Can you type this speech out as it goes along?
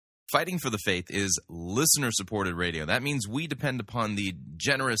Fighting for the Faith is listener-supported radio. That means we depend upon the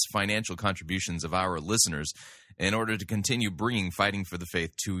generous financial contributions of our listeners in order to continue bringing Fighting for the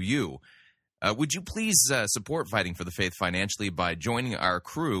Faith to you. Would you please support Fighting for the Faith financially by joining our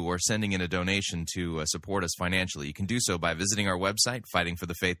crew or sending in a donation to support us financially? You can do so by visiting our website,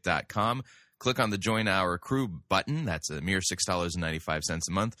 fightingforthefaith.com. Click on the Join Our Crew button. That's a mere $6.95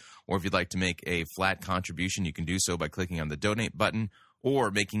 a month. Or if you'd like to make a flat contribution, you can do so by clicking on the Donate button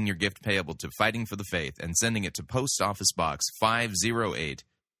or making your gift payable to Fighting for the Faith and sending it to Post Office Box 508,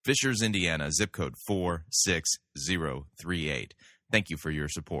 Fishers, Indiana, zip code 46038. Thank you for your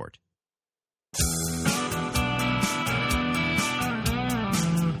support.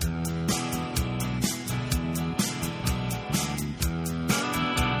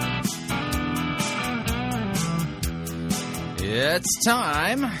 It's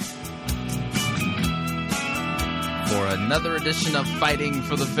time for another edition of Fighting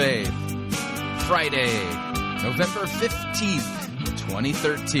for the Faith. Friday, November 15th,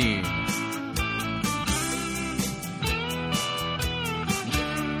 2013.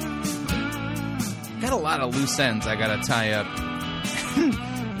 Got a lot of loose ends I gotta tie up.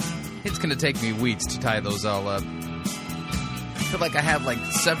 It's gonna take me weeks to tie those all up. I feel like I have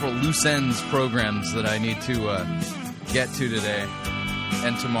several loose ends programs that I need to get to today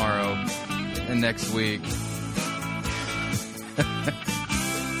and tomorrow and next week.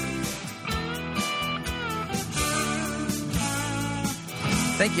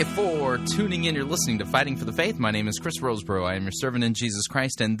 Thank you for tuning in. You're listening to Fighting for the Faith. My name is Chris Roseborough. I am your servant in Jesus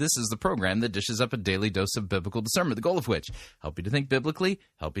Christ, and this is the program that dishes up a daily dose of biblical discernment, the goal of which, help you to think biblically,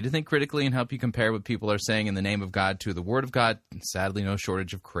 help you to think critically, and help you compare what people are saying in the name of God to the Word of God. Sadly, no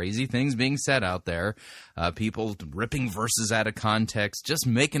shortage of crazy things being said out there. People ripping verses out of context, just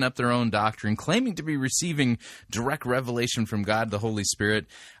making up their own doctrine, claiming to be receiving direct revelation from God, the Holy Spirit.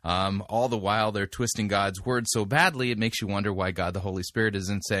 All the while, they're twisting God's Word so badly, it makes you wonder why God, the Holy Spirit,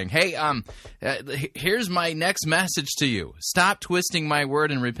 isn't saying, hey, here's my next message to you. Stop twisting my word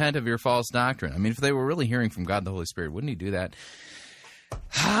and repent of your false doctrine. I mean, if they were really hearing from God the Holy Spirit, wouldn't he do that?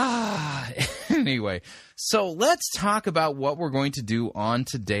 Anyway, so let's talk about what we're going to do on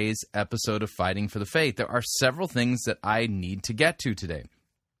today's episode of Fighting for the Faith. There are several things that I need to get to today.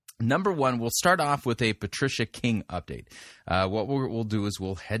 Number one, we'll start off with a Patricia King update. What we'll do is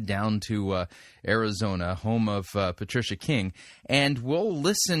we'll head down to Arizona, home of Patricia King, and we'll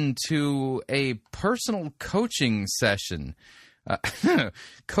listen to a personal coaching session.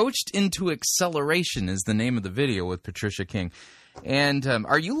 Coached into Acceleration is the name of the video with Patricia King. And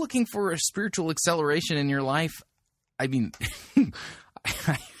are you looking for a spiritual acceleration in your life? I mean, I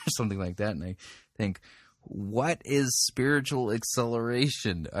hear something like that and I think, what is spiritual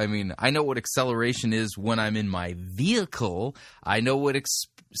acceleration? I mean, I know what acceleration is when I'm in my vehicle. I know what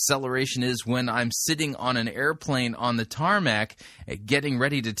acceleration is when I'm sitting on an airplane on the tarmac getting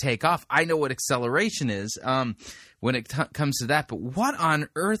ready to take off. I know what acceleration is when it comes to that. But what on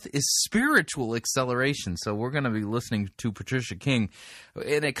earth is spiritual acceleration? So we're going to be listening to Patricia King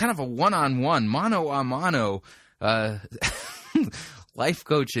in a kind of a one-on-one, mano-a-mano life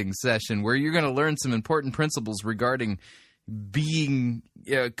coaching session where you're going to learn some important principles regarding being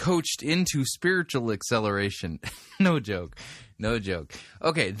coached into spiritual acceleration. No joke.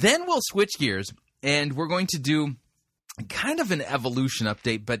 Okay, then we'll switch gears and we're going to do kind of an evolution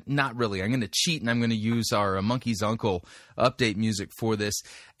update, but not really. I'm going to cheat and I'm going to use our Monkey's Uncle update music for this.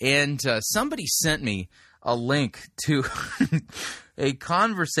 And somebody sent me a link to a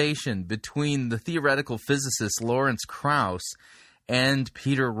conversation between the theoretical physicist Lawrence Krauss and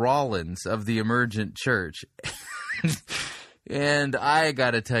Peter Rollins of the Emergent Church. And I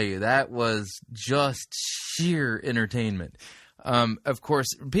got to tell you, that was just sheer entertainment. Of course,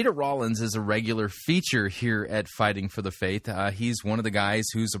 Peter Rollins is a regular feature here at Fighting for the Faith. He's one of the guys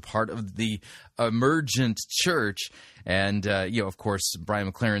who's a part of the Emergent Church. And, of course, Brian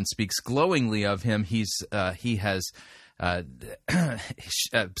McLaren speaks glowingly of him. He has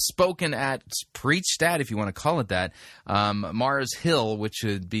spoken at, preached at, if you want to call it that, Mars Hill, which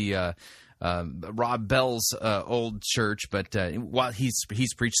would be Rob Bell's old church, but while he's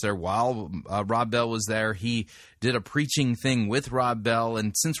preached there while Rob Bell was there, he did a preaching thing with Rob Bell,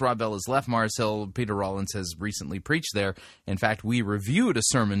 and since Rob Bell has left Mars Hill, Peter Rollins has recently preached there. In fact, we reviewed a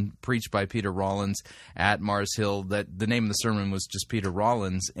sermon preached by Peter Rollins at Mars Hill. That the name of the sermon was just Peter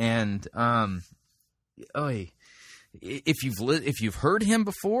Rollins, and if you've heard him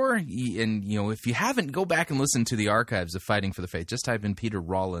before, and if you haven't, go back and listen to the archives of Fighting for the Faith. Just type in Peter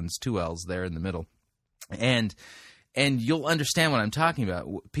Rollins, 2 L's there in the middle, and you'll understand what I'm talking about.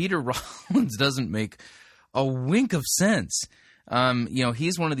 Peter Rollins doesn't make a wink of sense.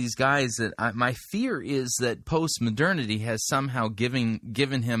 He's one of these guys that my fear is that postmodernity has somehow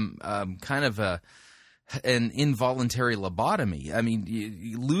given him kind of an involuntary lobotomy. I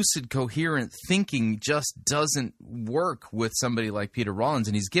mean, lucid, coherent thinking just doesn't work with somebody like Peter Rollins,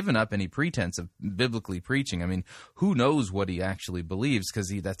 and he's given up any pretense of biblically preaching. I mean, who knows what he actually believes,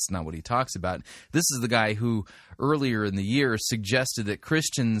 because that's not what he talks about. This is the guy who earlier in the year suggested that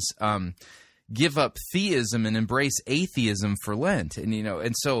Christians give up theism and embrace atheism for Lent,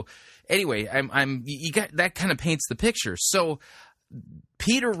 and so anyway, that kind of paints the picture. So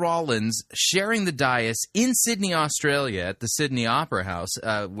Peter Rollins sharing the dais in Sydney, Australia, at the Sydney Opera House,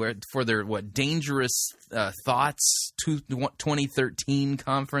 for their Dangerous Thoughts 2013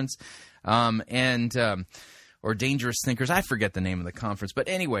 conference, or Dangerous Thinkers. I forget the name of the conference, but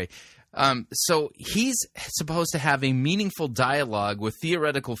anyway. So he's supposed to have a meaningful dialogue with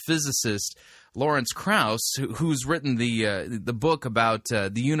theoretical physicist Lawrence Krauss, who's written the book about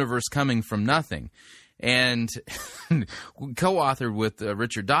the universe coming from nothing, and co-authored with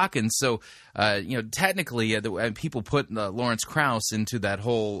Richard Dawkins. So, technically, people put Lawrence Krauss into that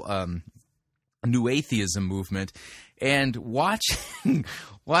whole new atheism movement, and watching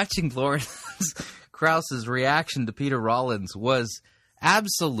Lawrence Krauss's reaction to Peter Rollins was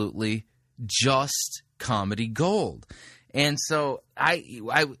absolutely just comedy gold. And so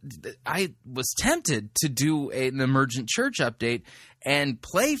I was tempted to do an Emergent Church update and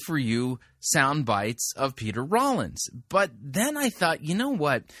play for you sound bites of Peter Rollins. But then I thought, you know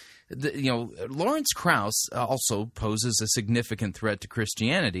what? Lawrence Krauss also poses a significant threat to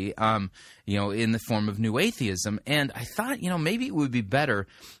Christianity, in the form of new atheism. And I thought, maybe it would be better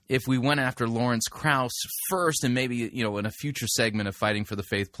if we went after Lawrence Krauss first, and maybe, in a future segment of Fighting for the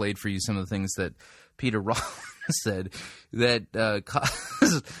Faith played for you some of the things that Peter Rollins said that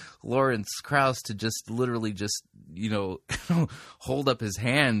caused Lawrence Krauss to just literally hold up his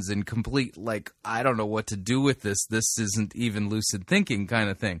hands in complete, I don't know what to do with this. This isn't even lucid thinking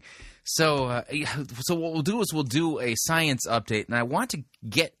kind of thing. So what we'll do is we'll do a science update, and I want to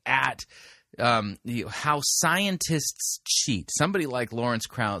get at how scientists cheat. Somebody like Lawrence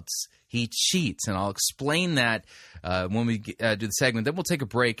Krauss, he cheats, and I'll explain that when we do the segment. Then we'll take a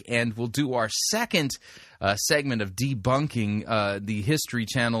break, and we'll do our second segment of debunking the History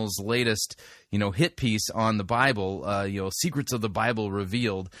Channel's latest, hit piece on the Bible, Secrets of the Bible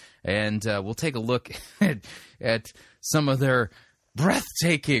Revealed, and we'll take a look at some of their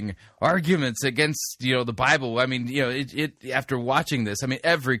breathtaking arguments against, the Bible. I mean, after watching this, I mean,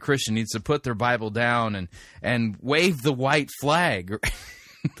 every Christian needs to put their Bible down and wave the white flag.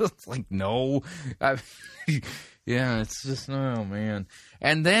 It's like, no. Yeah, it's just, oh, man.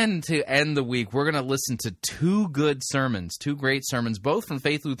 And then to end the week, we're going to listen to two great sermons, both from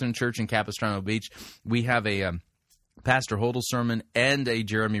Faith Lutheran Church in Capistrano Beach. We have a Pastor Hodel sermon and a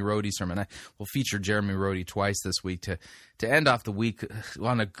Jeremy Rhodey sermon. I will feature Jeremy Rhodey twice this week to end off the week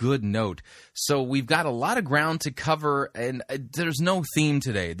on a good note. So we've got a lot of ground to cover, and there's no theme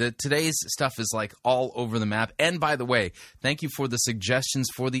today. Today's stuff is all over the map. And by the way, thank you for the suggestions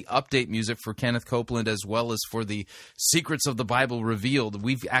for the update music for Kenneth Copeland, as well as for the Secrets of the Bible Revealed.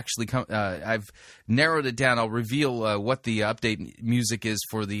 We've actually I've narrowed it down. I'll reveal what the update music is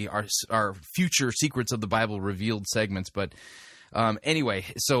for our future Secrets of the Bible Revealed segments, but anyway,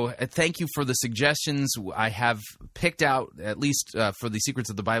 so thank you for the suggestions. I have picked out, at least for the Secrets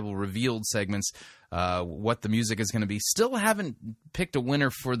of the Bible Revealed segments, what the music is going to be. Still haven't picked a winner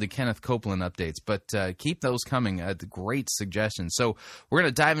for the Kenneth Copeland updates, but keep those coming. Great suggestions. So we're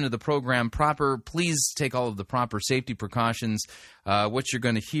going to dive into the program proper. Please take all of the proper safety precautions. What you're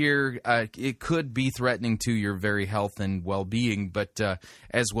going to hear, it could be threatening to your very health and well-being, but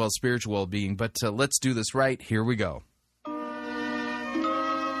as well as spiritual well-being. But let's do this right. Here we go.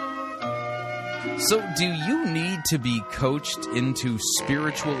 So, do you need to be coached into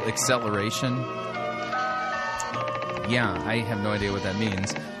spiritual acceleration? Yeah, I have no idea what that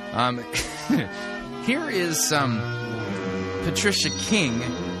means. Here is Patricia King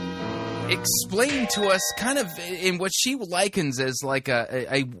explain to us kind of in what she likens as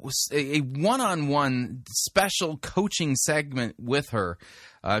a one-on-one special coaching segment with her.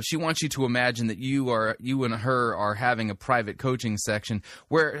 She wants you to imagine that you and her are having a private coaching segment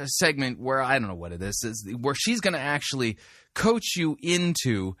where I don't know what it is where she's going to actually coach you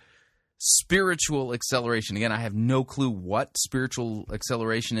into spiritual acceleration. Again, I have no clue what spiritual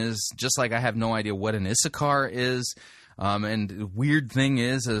acceleration is, just like I have no idea what an Issachar is. And the weird thing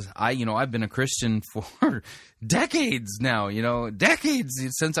is I've been a Christian for decades now, decades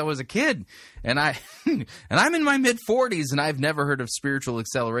since I was a kid. And I'm in my mid-40s, and I've never heard of spiritual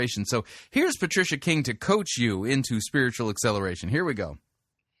acceleration. So here's Patricia King to coach you into spiritual acceleration. Here we go.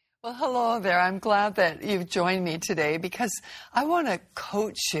 Well, hello there. I'm glad that you've joined me today because I want to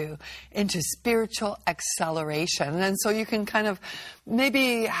coach you into spiritual acceleration. And so you can kind of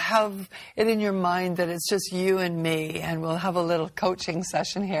maybe have it in your mind that it's just you and me, and we'll have a little coaching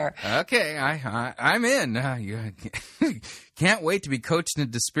session here. Okay, I'm in. Can't wait to be coached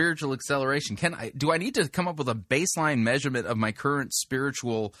into spiritual acceleration. Do I need to come up with a baseline measurement of my current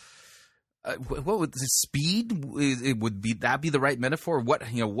spiritual what would the speed? Would that be the right metaphor? What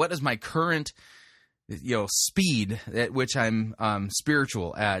is my current speed at which I'm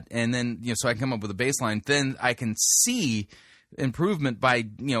spiritual at, and then so I come up with a baseline. Then I can see improvement by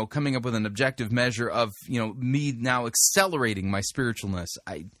coming up with an objective measure of me now accelerating my spiritualness.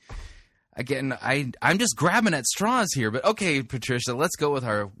 I'm just grabbing at straws here, but okay, Patricia, let's go with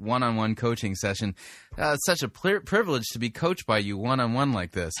our one-on-one coaching session. It's such a privilege to be coached by you one-on-one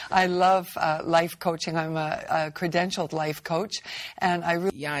like this. I love life coaching. I'm a credentialed life coach, and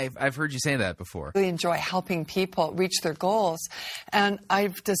I've heard you say that before. Really enjoy helping people reach their goals. And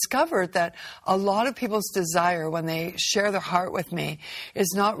I've discovered that a lot of people's desire when they share their heart with me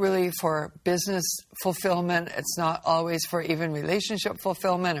is not really for business fulfillment. It's not always for even relationship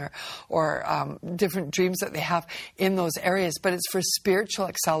fulfillment or different dreams that they have in those areas, but it's for spiritual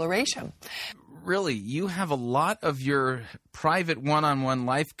acceleration. Really, you have a lot of your private one-on-one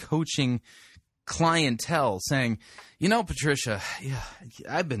life coaching clientele saying, Patricia,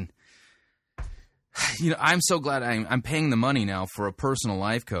 I'm so glad I'm paying the money now for a personal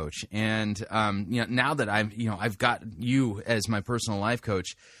life coach. And, now that I've got you as my personal life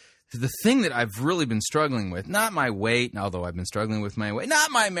coach, the thing that I've really been struggling with, not my weight, although I've been struggling with my weight,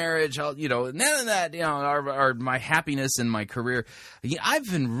 not my marriage, none of that, or my happiness in my career. I've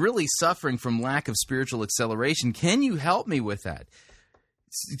been really suffering from lack of spiritual acceleration. Can you help me with that?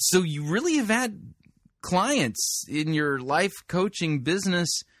 So you really have had clients in your life coaching business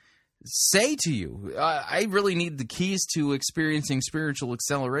say to you, I really need the keys to experiencing spiritual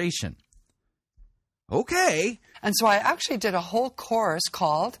acceleration. Okay. And so I actually did a whole course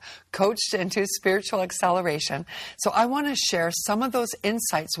called Coached into Spiritual Acceleration. So I want to share some of those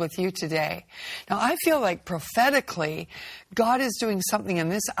insights with you today. Now, I feel like prophetically, God is doing something in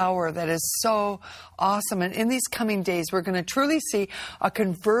this hour that is so awesome. And in these coming days, we're going to truly see a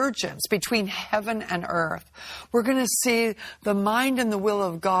convergence between heaven and earth. We're going to see the mind and the will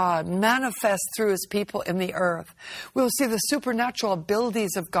of God manifest through His people in the earth. We'll see the supernatural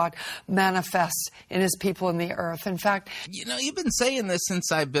abilities of God manifest in His people in the earth. In fact, you've been saying this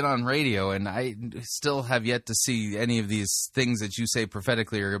since I've been on radio, and I still have yet to see any of these things that you say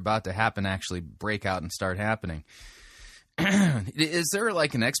prophetically are about to happen actually break out and start happening. Is there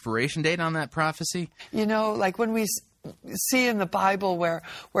like an expiration date on that prophecy? Like when we see in the Bible where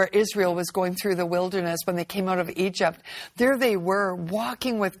Israel was going through the wilderness when they came out of Egypt, there they were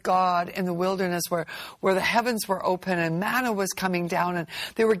walking with God in the wilderness where the heavens were open and manna was coming down, and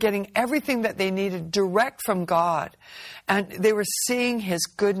they were getting everything that they needed direct from God. And they were seeing His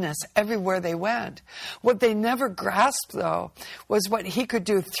goodness everywhere they went. What they never grasped, though, was what He could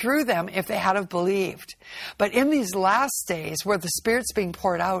do through them if they had have believed. But in these last days where the Spirit's being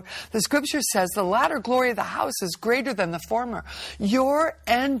poured out, the Scripture says the latter glory of the house is greater than the former. Your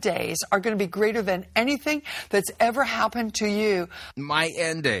end days are going to be greater than anything that's ever happened to you. My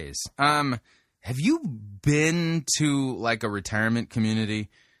end days. Have you been to like a retirement community?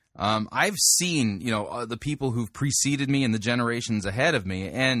 I've seen, the people who've preceded me and the generations ahead of me,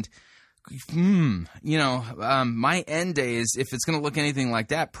 and my end days, if it's going to look anything like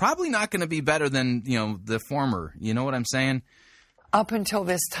that, probably not going to be better than, the former. You know what I'm saying? Up until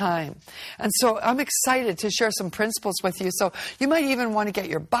this time. And so I'm excited to share some principles with you. So you might even want to get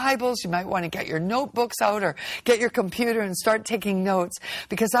your Bibles, you might want to get your notebooks out or get your computer and start taking notes,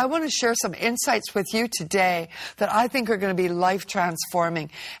 because I want to share some insights with you today that I think are going to be life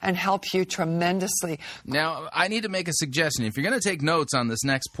transforming and help you tremendously. Now, I need to make a suggestion. If you're going to take notes on this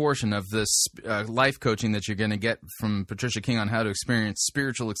next portion of this life coaching that you're going to get from Patricia King on how to experience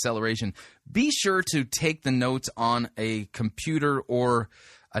spiritual acceleration, be sure to take the notes on a computer or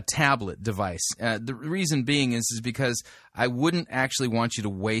a tablet device. The reason being is because I wouldn't actually want you to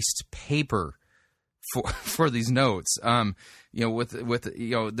waste paper for these notes. There's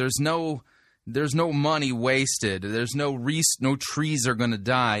no there's no money wasted. There's no trees are going to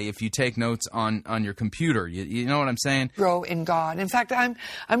die if you take notes on your computer. You know what I'm saying? Grow in God. In fact,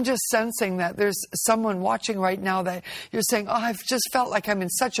 I'm just sensing that there's someone watching right now that you're saying, oh, I've just felt like I'm in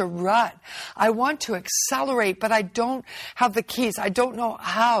such a rut. I want to accelerate, but I don't have the keys. I don't know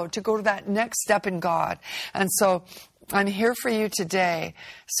how to go to that next step in God. And so I'm here for you today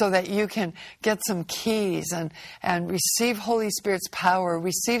so that you can get some keys and receive Holy Spirit's power,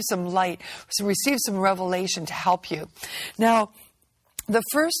 receive some light, receive some revelation to help you. Now, the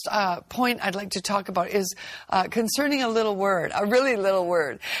first point I'd like to talk about is concerning a little word, a really little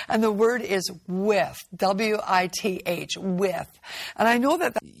word. And the word is with, W-I-T-H, with. And I know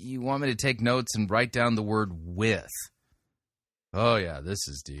that... You want me to take notes and write down the word with? Oh, yeah, this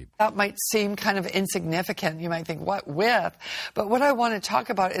is deep. That might seem kind of insignificant. You might think, what with? But what I want to talk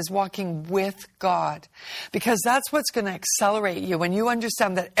about is walking with God, because that's what's going to accelerate you. When you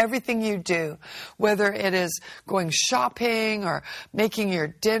understand that everything you do, whether it is going shopping or making your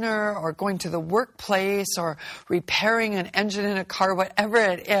dinner or going to the workplace or repairing an engine in a car, whatever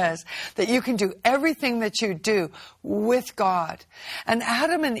it is, that you can do everything that you do with God. And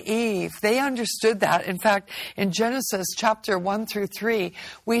Adam and Eve, they understood that. In fact, in Genesis chapter 1 through 3,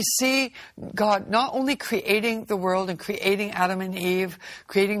 we see God not only creating the world and creating Adam and Eve,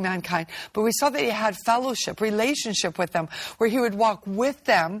 creating mankind, but we saw that he had fellowship, relationship with them, where he would walk with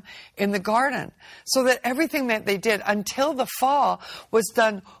them in the garden. So that everything that they did until the fall was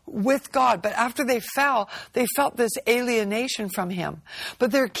done with God. But after they fell, they felt this alienation from him. But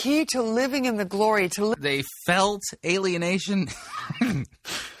their key to living in the glory, they felt alienation?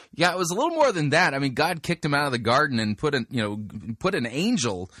 Yeah, it was a little more than that. I mean, God kicked him out of the garden and put an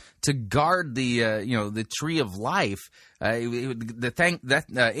angel to guard the tree of life.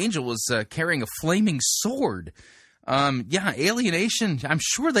 That angel was carrying a flaming sword. Alienation, I'm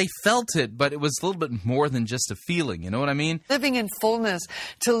sure they felt it, but it was a little bit more than just a feeling. You know what I mean? Living in fullness,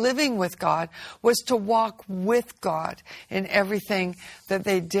 to living with God, was to walk with God in everything that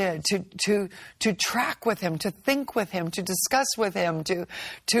they did, to track with him, to think with him, to discuss with him, to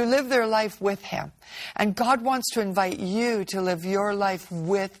live their life with him. And God wants to invite you to live your life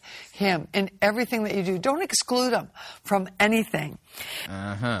with him in everything that you do. Don't exclude him from anything.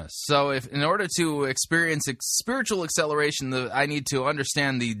 So in order to experience spiritual acceleration, I need to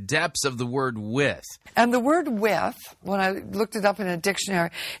understand the depths of the word with. And the word with, when I looked it up in a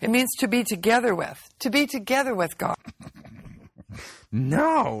dictionary, it means to be together with God.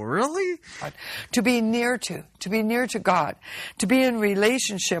 No, really? To be near to God, to be in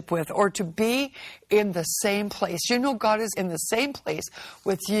relationship with, or to be in the same place. You know, God is in the same place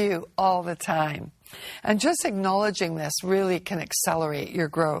with you all the time. And just acknowledging this really can accelerate your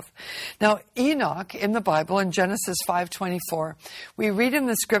growth. Now, Enoch in the Bible, in Genesis 5:24, we read in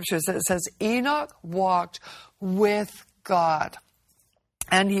the scriptures that it says, Enoch walked with God,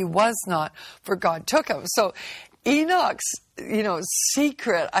 and he was not, for God took him. So Enoch's,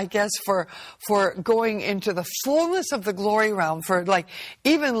 secret, I guess, for going into the fullness of the glory realm, for like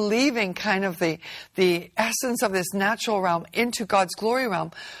even leaving kind of the essence of this natural realm into God's glory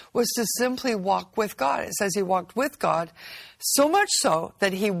realm, was to simply walk with God. It says he walked with God, so much so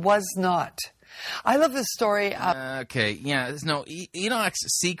that he was not. I love the story of... Enoch's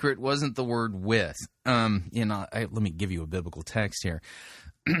secret wasn't the word with. Let me give you a biblical text here.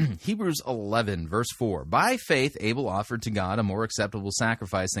 Hebrews 11, verse 4. By faith, Abel offered to God a more acceptable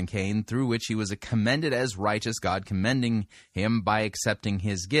sacrifice than Cain, through which he was commended as righteous, God commending him by accepting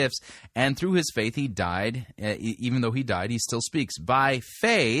his gifts. And through his faith, he died. Even though he died, he still speaks. By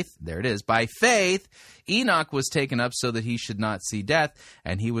faith, there it is, by faith, Enoch was taken up so that he should not see death,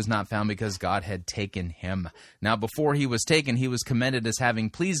 and he was not found because God had taken him. Now, before he was taken, he was commended as having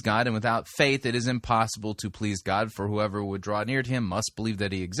pleased God, and without faith it is impossible to please God, for whoever would draw near to him must believe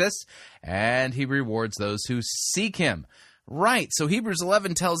that he exists, and he rewards those who seek him. Right, so Hebrews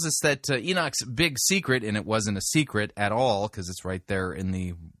 11 tells us that Enoch's big secret, and it wasn't a secret at all, because it's right there in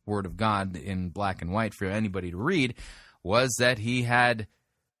the Word of God in black and white for anybody to read, was that he had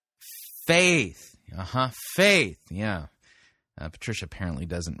faith. Faith, yeah. Patricia apparently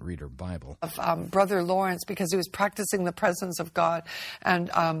doesn't read her Bible. Brother Lawrence, because he was practicing the presence of God. And,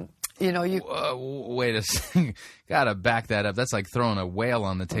 wait a second. Gotta back that up. That's like throwing a whale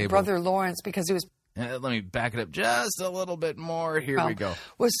on the table. Brother Lawrence, because he was... Let me back it up just a little bit more. Here we go.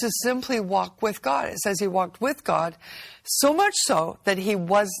 Was to simply walk with God. It says he walked with God, so much so that he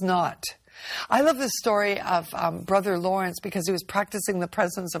was not. I love the story of Brother Lawrence, because he was practicing the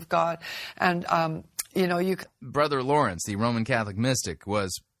presence of God. And, Brother Lawrence, the Roman Catholic mystic,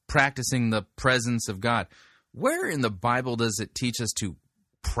 was practicing the presence of God. Where in the Bible does it teach us to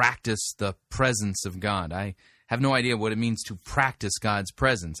practice the presence of God. I have no idea what it means to practice God's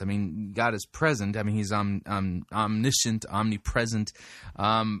presence. I mean, God is present. I mean, he's omniscient, omnipresent.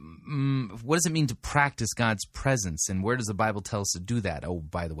 What does it mean to practice God's presence? And where does the Bible tell us to do that? Oh,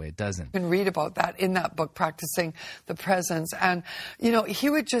 by the way, it doesn't. You can read about that in that book, Practicing the Presence. And, he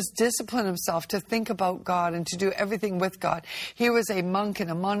would just discipline himself to think about God and to do everything with God. He was a monk in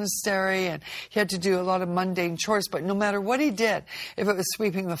a monastery, and he had to do a lot of mundane chores. But no matter what he did, if it was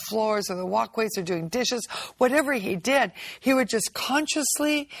sweeping the floors or the walkways or doing dishes, whatever he did, he would just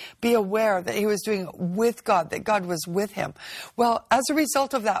consciously be aware that he was doing it with God, that God was with him. Well, as a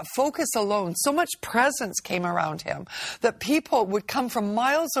result of that focus alone, so much presence came around him that people would come from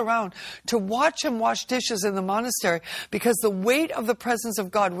miles around to watch him wash dishes in the monastery, because the weight of the presence of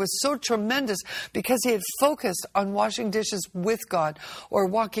God was so tremendous, because he had focused on washing dishes with God, or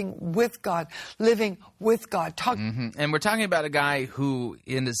walking with God, living with God. And we're talking about a guy who's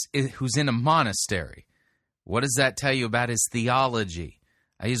in a monastery. What does that tell you about his theology?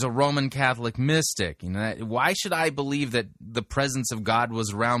 He's a Roman Catholic mystic. Why should I believe that the presence of God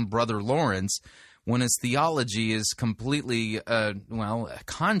was around Brother Lawrence when his theology is completely,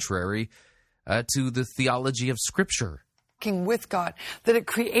 contrary to the theology of Scripture? With God, that it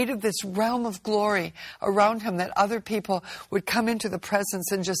created this realm of glory around him, that other people would come into the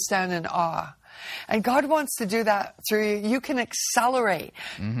presence and just stand in awe. And God wants to do that through you. You can accelerate.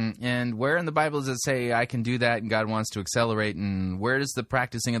 And where in the Bible does it say I can do that and God wants to accelerate? And where does the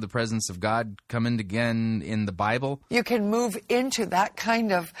practicing of the presence of God come in again in the Bible? You can move into that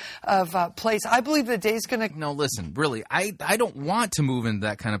kind of place. I believe the day's going to... No, listen, really, I don't want to move into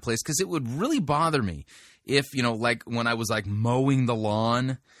that kind of place, because it would really bother me if, like when I was like mowing the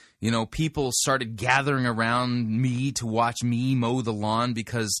lawn, people started gathering around me to watch me mow the lawn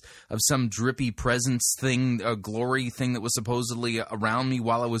because of some drippy presence thing, a glory thing that was supposedly around me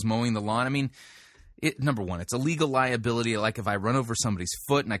while I was mowing the lawn. I mean, number one, it's a legal liability. Like if I run over somebody's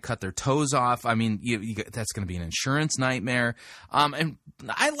foot and I cut their toes off, I mean, that's going to be an insurance nightmare. And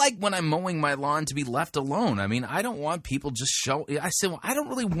I like when I'm mowing my lawn to be left alone. I mean, I don't want people just I said, well, I don't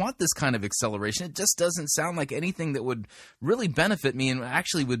really want this kind of acceleration. It just doesn't sound like anything that would really benefit me, and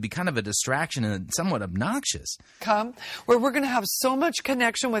actually would be kind of a distraction and somewhat obnoxious. Come where we're going to have so much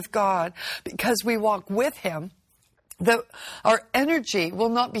connection with God because we walk with him, that our energy will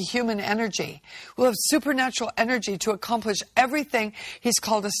not be human energy. We'll have supernatural energy to accomplish everything he's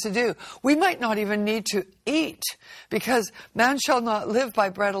called us to do. We might not even need to eat, because man shall not live by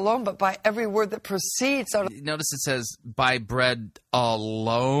bread alone, but by every word that proceeds out of... Notice it says, by bread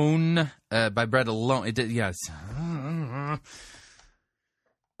alone. By bread alone. Yes.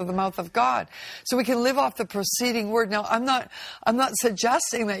 The mouth of God. So we can live off the proceeding word. Now, I'm not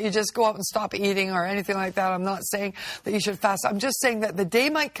suggesting that you just go out and stop eating or anything like that. I'm not saying that you should fast. I'm just saying that the day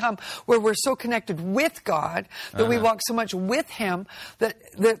might come where we're so connected with God, that we walk so much with him, that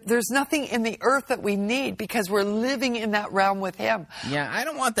there's nothing in the earth that we need, because we're living in that realm with him. Yeah, I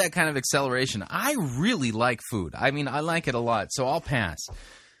don't want that kind of acceleration. I really like food. I mean, I like it a lot, so I'll pass.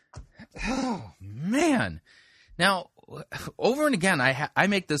 Oh, man. Now, over and again, I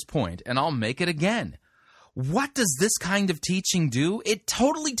make this point, and I'll make it again. What does this kind of teaching do? It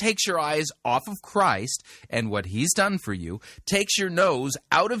totally takes your eyes off of Christ and what he's done for you, takes your nose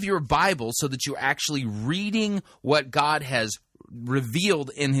out of your Bible so that you're actually reading what God has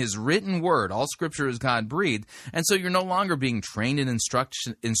revealed in his written word. All Scripture is God-breathed. And so you're no longer being trained and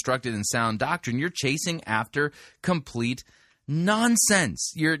instructed in sound doctrine. You're chasing after complete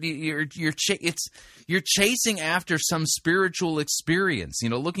nonsense. You're chasing after some spiritual experience,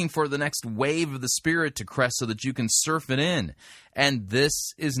 looking for the next wave of the Spirit to crest so that you can surf it in. And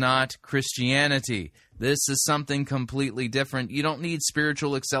this is not Christianity. This is something completely different. You don't need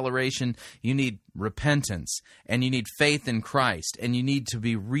spiritual acceleration. You need repentance, and you need faith in Christ, and you need to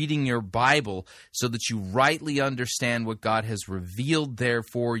be reading your Bible so that you rightly understand what God has revealed there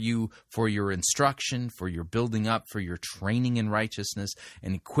for you, for your instruction, for your building up, for your training in righteousness,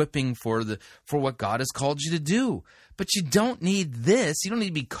 and equipping for what God has called you to do. But you don't need this. You don't need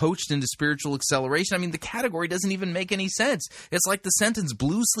to be coached into spiritual acceleration. I mean, the category doesn't even make any sense. It's like the sentence,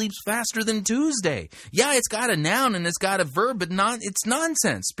 Blue sleeps faster than Tuesday. Yeah, it's got a noun and it's got a verb, but it's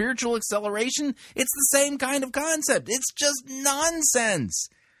nonsense. Spiritual acceleration, it's the same kind of concept. It's just nonsense.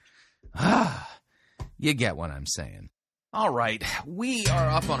 You get what I'm saying. All right, we are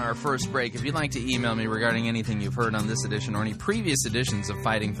up on our first break. If you'd like to email me regarding anything you've heard on this edition or any previous editions of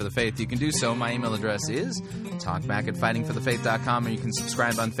Fighting for the Faith, you can do so. My email address is talkback@fightingforthefaith.com, or you can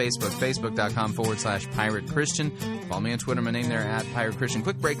subscribe on Facebook, facebook.com/Pirate Christian. Follow me on Twitter, my name there, @Pirate Christian.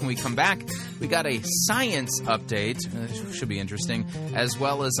 Quick break, and we come back. We got a science update, should be interesting, as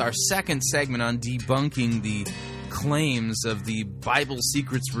well as our second segment on debunking the claims of the Bible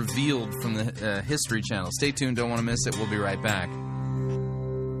secrets revealed from the History Channel. Stay tuned, don't want to miss it. We'll be right back.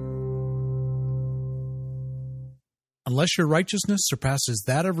 Unless your righteousness surpasses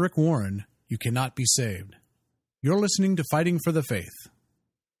that of Rick Warren, you cannot be saved. You're listening to Fighting for the Faith.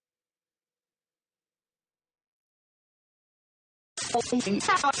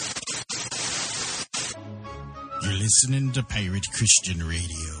 You're listening to Pirate Christian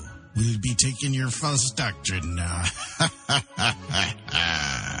Radio. We'll be taking your false doctrine now.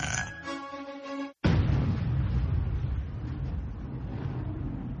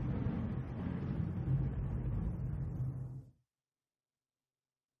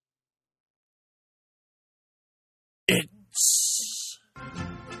 It's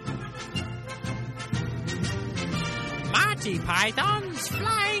Monty Python's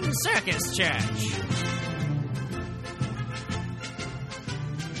Flying Circus Church.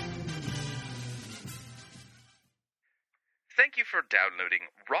 Thank you for downloading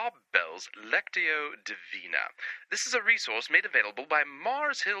Rob Bell's Lectio Divina. This is a resource made available by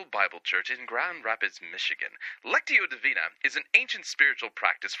Mars Hill Bible Church in Grand Rapids, Michigan. Lectio Divina is an ancient spiritual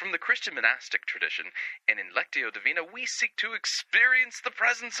practice from the Christian monastic tradition, and in Lectio Divina we seek to experience the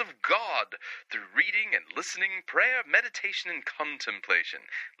presence of God through reading and listening, prayer, meditation, and contemplation.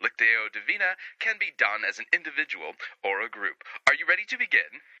 Lectio Divina can be done as an individual or a group. Are you ready to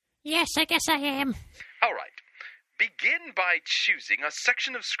begin? Yes, I guess I am. All right. Begin by choosing a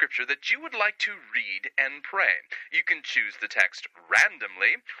section of Scripture that you would like to read and pray. You can choose the text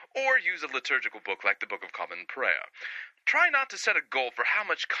randomly, or use a liturgical book like the Book of Common Prayer. Try not to set a goal for how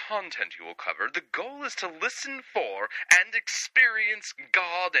much content you will cover. The goal is to listen for and experience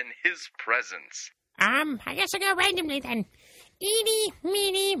God and His presence. I guess I'll go randomly then. Eeny,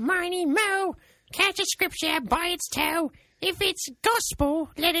 meeny, miny, mo. Catch a scripture by its toe. If it's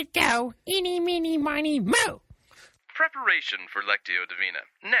gospel, let it go. Eeny, meeny, miny, mo. Preparation for Lectio Divina.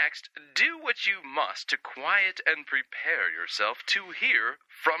 Next, do what you must to quiet and prepare yourself to hear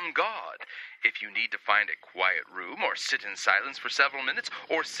from God. If you need to find a quiet room or sit in silence for several minutes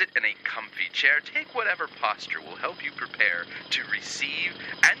or sit in a comfy chair, take whatever posture will help you prepare to receive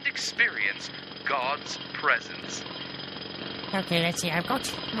and experience God's presence. Okay, let's see. I've got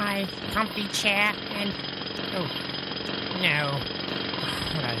my comfy chair and... Oh, no.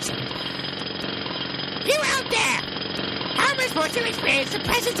 Hold on a second. You out there! How am I supposed to experience the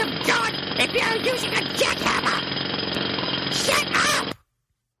presence of God if you're using a jackhammer? Shut up!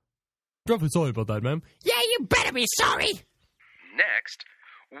 Awfully sorry about that, ma'am. Yeah, you better be sorry! Next,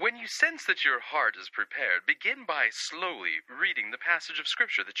 when you sense that your heart is prepared, begin by slowly reading the passage of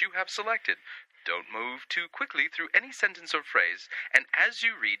Scripture that you have selected. Don't move too quickly through any sentence or phrase, and as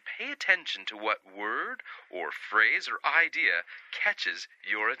you read, pay attention to what word or phrase or idea catches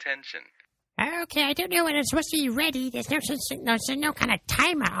your attention. Okay, I don't know when I'm supposed to be ready. There's no kind of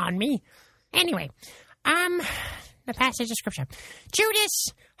timer on me. Anyway, the passage of Scripture.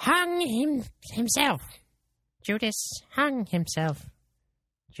 Judas hung himself. Judas hung himself.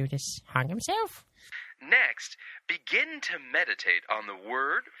 Judas hung himself. Next, begin to meditate on the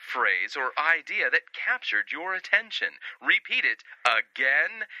word, phrase, or idea that captured your attention. Repeat it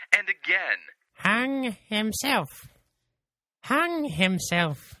again and again. Hung himself. Hung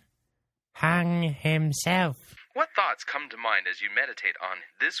himself. Hung himself. What thoughts come to mind as you meditate on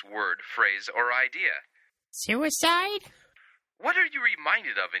this word, phrase, or idea? Suicide? What are you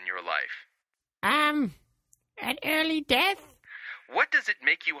reminded of in your life? An early death? What does it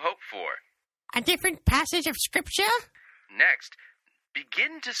make you hope for? A different passage of Scripture? Next,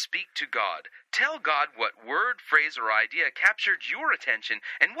 begin to speak to God. Tell God what word, phrase, or idea captured your attention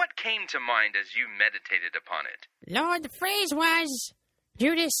and what came to mind as you meditated upon it. Lord, the phrase was,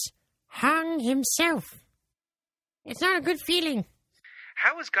 Judas hung himself. It's not a good feeling.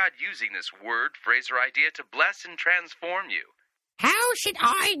 How is God using this word, phrase, or idea to bless and transform you? How should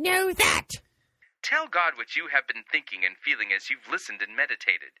I know that? Tell God what you have been thinking and feeling as you've listened and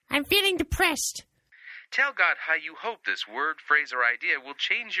meditated. I'm feeling depressed. Tell God how you hope this word, phrase, or idea will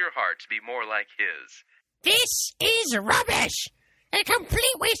change your heart to be more like His. This is rubbish! A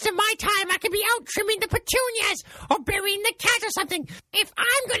complete waste of my time. I could be out trimming the petunias or burying the cat or something. If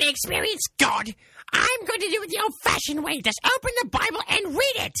I'm going to experience God, I'm going to do it the old-fashioned way. Just open the Bible and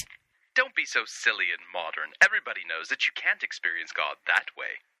read it. Don't be so silly and modern. Everybody knows that you can't experience God that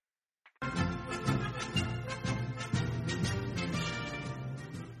way.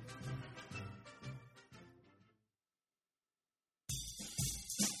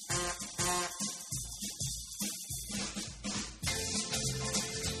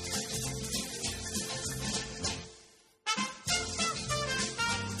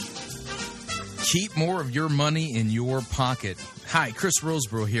 Keep more of your money in your pocket. Hi, Chris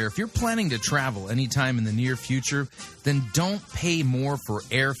Roseborough here. If you're planning to travel anytime in the near future, then don't pay more for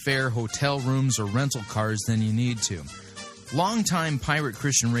airfare, hotel rooms, or rental cars than you need to. Longtime Pirate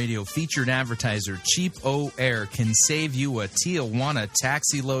Christian Radio featured advertiser Cheap O Air can save you a Tijuana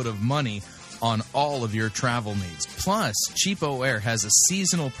taxi load of money on all of your travel needs. Plus, Cheap O Air has a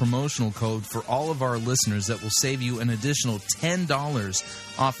seasonal promotional code for all of our listeners that will save you an additional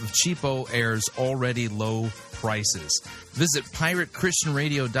 $10 off of Cheap O Air's already low prices. Visit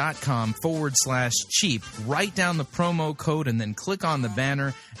piratechristianradio.com/cheap, write down the promo code, and then click on the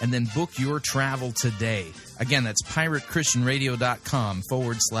banner, and then book your travel today. Again, that's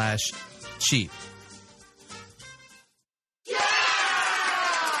piratechristianradio.com/cheap.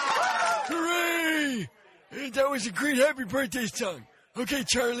 Hooray! That was a great happy birthday song. Okay,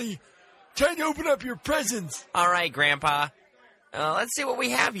 Charlie, time to open up your presents. All right, Grandpa. Let's see what we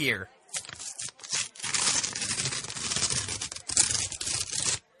have here.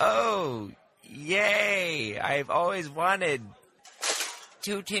 Oh, yay! I've always wanted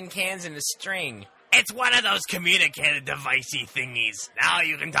 2 tin cans and a string. It's one of those communicated devicey thingies. Now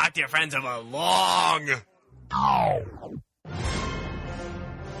you can talk to your friends over long.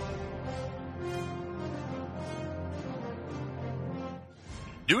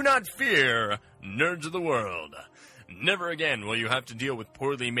 Do not fear, nerds of the world. Never again will you have to deal with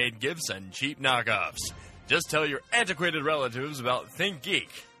poorly made gifts and cheap knockoffs. Just tell your antiquated relatives about Think Geek.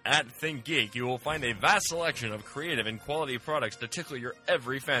 At Think Geek, you will find a vast selection of creative and quality products to tickle your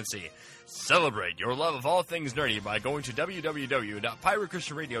every fancy. Celebrate your love of all things nerdy by going to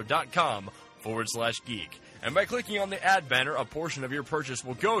www.piratechristianradio.com/geek. And by clicking on the ad banner, a portion of your purchase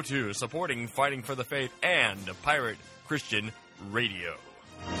will go to supporting Fighting for the Faith and Pirate Christian Radio.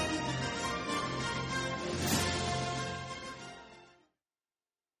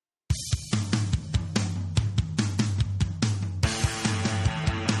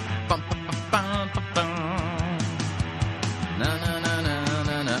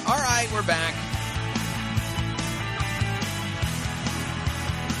 All right, we're back.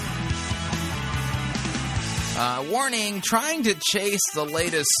 Warning, trying to chase the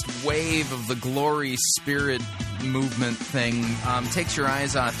latest wave of the glory spirit movement thing takes your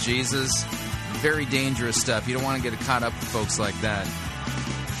eyes off Jesus. Very dangerous stuff. You don't want to get caught up with folks like that.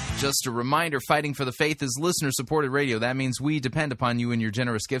 Just a reminder, Fighting for the Faith is listener-supported radio. That means we depend upon you and your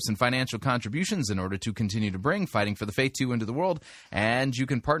generous gifts and financial contributions in order to continue to bring Fighting for the Faith to you into the world. And you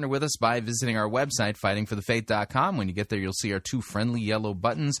can partner with us by visiting our website, fightingforthefaith.com. When you get there, you'll see our 2 friendly yellow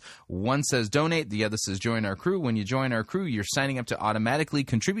buttons. One says donate, the other says join our crew. When you join our crew, you're signing up to automatically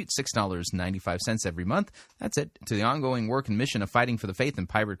contribute $6.95 every month. That's it, to the ongoing work and mission of Fighting for the Faith and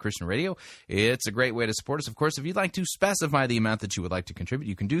Pirate Christian Radio. It's a great way to support us. Of course, if you'd like to specify the amount that you would like to contribute,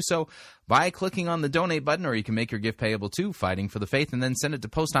 you can do so by clicking on the donate button, or you can make your gift payable to Fighting for the Faith and then send it to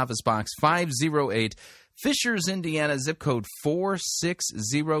Post Office Box 508, Fishers, Indiana, zip code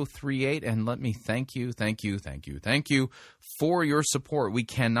 46038. And let me thank you for your support. We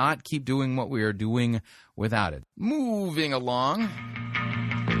cannot keep doing what we are doing without it. Moving along.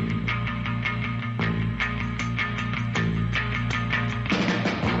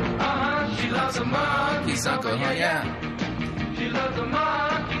 She loves the monkeys, uncle, oh yeah. She loves the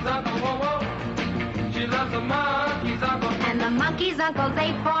monkeys, uncle, whoa, whoa. She loves the monkeys, uncle. And the monkeys, uncle,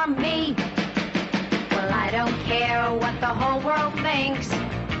 they for me. Well, I don't care what the whole world thinks.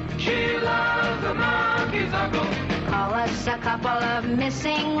 She loves the monkeys, uncle. Call us a couple of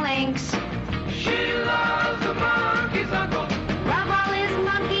missing links. She loves the monkeys, uncle. Rub all his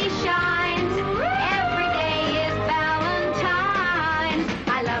monkey shines. Every day is Valentine's.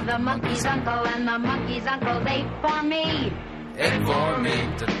 I love the monkeys, uncle, and the monkeys, uncle, they for me. And for me.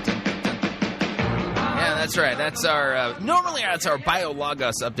 Yeah, that's right. That's our normally that's our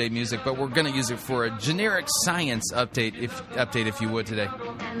BioLogos update music, but we're going to use it for a generic science update, if you would today.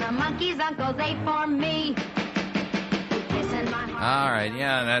 And the monkeys, uncle, they for me. All right,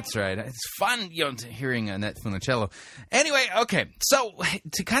 yeah, that's right. It's fun, hearing Annette Funicello. Anyway, okay, so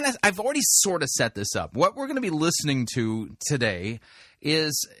I've already sort of set this up. What we're going to be listening to today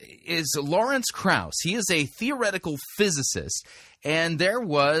is Lawrence Krauss. He is a theoretical physicist, and there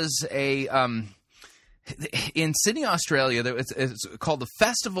was in Sydney, Australia, it's called the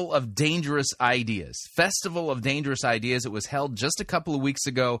Festival of Dangerous Ideas. Festival of Dangerous Ideas. It was held just a couple of weeks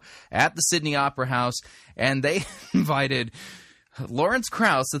ago at the Sydney Opera House, and they invited Lawrence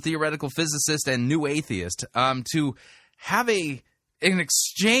Krauss, the theoretical physicist and new atheist, to have an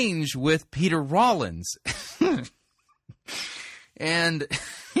exchange with Peter Rollins. And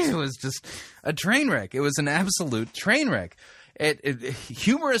it was just a train wreck. It was an absolute train wreck.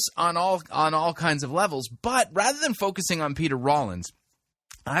 Humorous on all kinds of levels, but rather than focusing on Peter Rollins,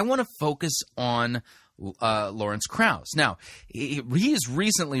 I want to focus on Lawrence Krauss. Now, he has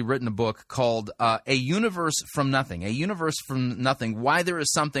recently written a book called A Universe from Nothing. A Universe from Nothing, Why There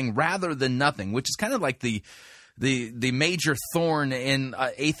Is Something Rather Than Nothing, which is kind of like the major thorn in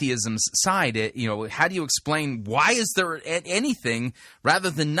atheism's side. How do you explain why is there anything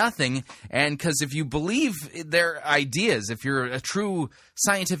rather than nothing? And because if you believe their ideas, if you're a true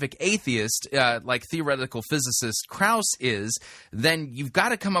scientific atheist, like theoretical physicist Krauss is, then you've got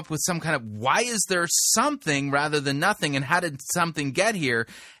to come up with some kind of why is there something rather than nothing, and how did something get here?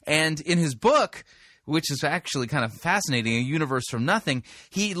 And in his book, which is actually kind of fascinating, A Universe from Nothing,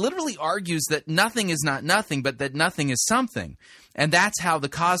 he literally argues that nothing is not nothing, but that nothing is something. And that's how the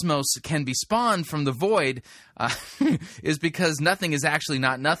cosmos can be spawned from the void, is because nothing is actually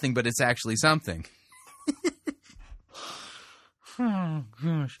not nothing, but it's actually something. Oh,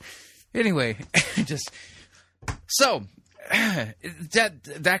 gosh. Anyway, so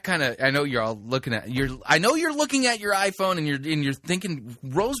that kind of, I know you're all looking at I know you're looking at your iPhone and you're thinking,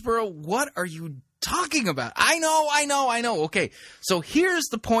 Roseboro, what are you talking about? I know. Okay, so here's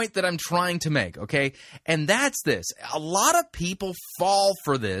the point that I'm trying to make, okay? And that's this. A lot of people fall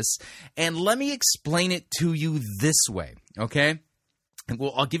for this, and let me explain it to you this way, okay?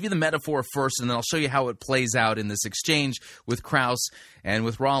 Well, I'll give you the metaphor first, and then I'll show you how it plays out in this exchange with Krauss and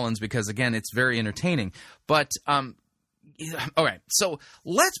with Rollins, because, again, it's very entertaining. But all right, so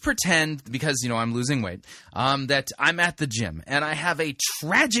let's pretend, because, I'm losing weight, that I'm at the gym and I have a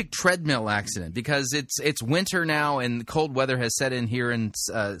tragic treadmill accident because it's winter now and cold weather has set in here in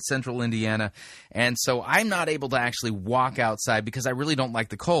central Indiana, and so I'm not able to actually walk outside because I really don't like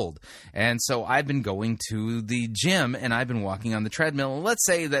the cold. And so I've been going to the gym and I've been walking on the treadmill, and let's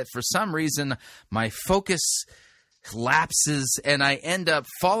say that for some reason my focus lapses and I end up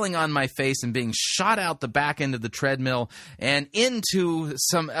falling on my face and being shot out the back end of the treadmill and into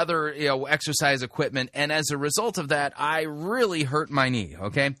some other exercise equipment, and as a result of that I really hurt my knee.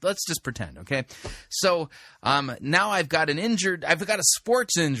 Okay, let's just pretend. Okay, so now I've got a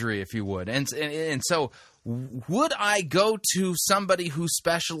sports injury, if you would, and so would I go to somebody who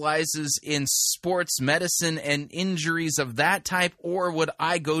specializes in sports medicine and injuries of that type, or would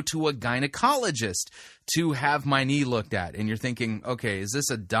I go to a gynecologist to have my knee looked at? And you're thinking, okay, is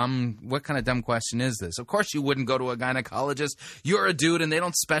this what kind of dumb question is this? Of course you wouldn't go to a gynecologist. You're a dude and they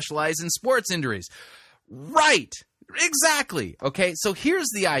don't specialize in sports injuries. Right. Exactly. Okay, so here's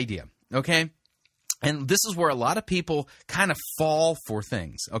the idea, okay? And this is where a lot of people kind of fall for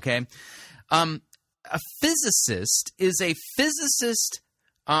things, okay? A physicist is a physicist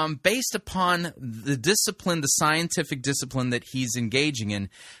based upon the discipline, the scientific discipline that he's engaging in,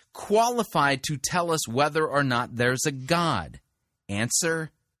 qualified to tell us whether or not there's a God.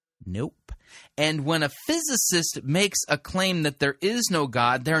 Answer, nope. And when a physicist makes a claim that there is no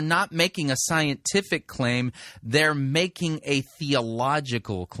God, they're not making a scientific claim, they're making a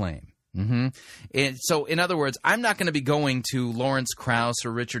theological claim. Mm-hmm. And so, in other words, I'm not going to be going to Lawrence Krauss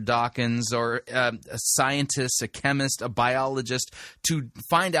or Richard Dawkins or a scientist, a chemist, a biologist to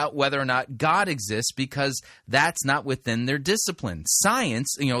find out whether or not God exists, because that's not within their discipline.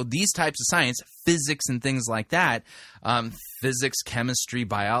 Science, these types of science, physics and things like that, physics, chemistry,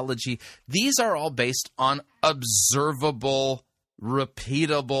 biology, these are all based on observable,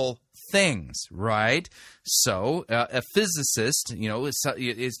 repeatable things, right? So a physicist,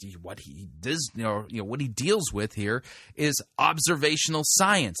 is what he does, what he deals with here is observational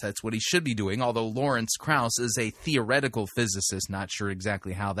science. That's what he should be doing, although Lawrence Krauss is a theoretical physicist. Not sure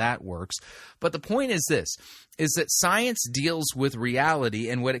exactly how that works. But the point is this, is that science deals with reality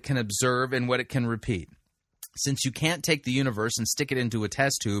and what it can observe and what it can repeat. Since you can't take the universe and stick it into a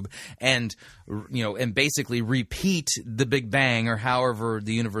test tube and basically repeat the Big Bang or however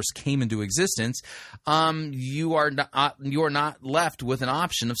the universe came into existence, you are not left with an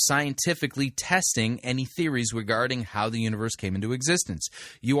option of scientifically testing any theories regarding how the universe came into existence.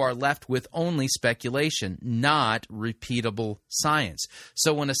 You are left with only speculation, not repeatable science.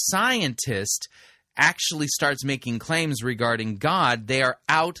 So when a scientist actually starts making claims regarding God, they are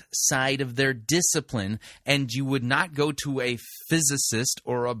outside of their discipline, and you would not go to a physicist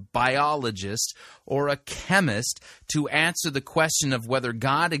or a biologist or a chemist to answer the question of whether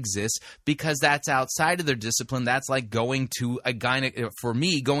God exists, because that's outside of their discipline. That's like going to a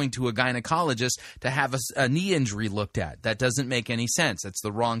gynecologist to have a knee injury looked at. That doesn't make any sense. That's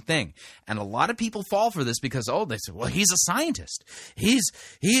the wrong thing. And a lot of people fall for this because, they say, well, he's a scientist. He's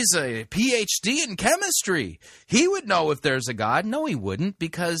a PhD in chemistry. He would know if there's a God. No, he wouldn't,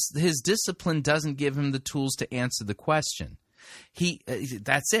 because his discipline doesn't give him the tools to answer the question.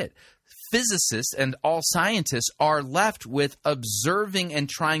 That's it. Physicists and all scientists are left with observing and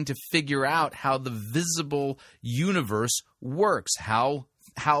trying to figure out how the visible universe works, how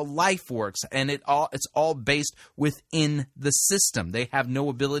life works, and it's all based within the system. They have no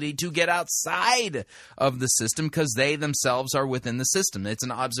ability to get outside of the system because they themselves are within the system. It's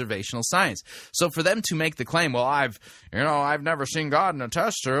an observational science. So for them to make the claim, well, I've never seen God in a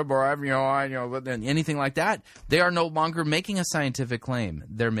test tube, or anything like that, they are no longer making a scientific claim.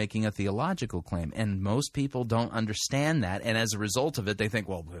 They're making a theological claim, and most people don't understand that. And as a result of it, they think,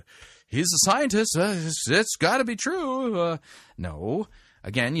 well, he's a scientist. It's got to be true. No.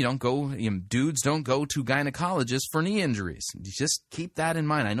 Again, dudes don't go to gynecologists for knee injuries. You just keep that in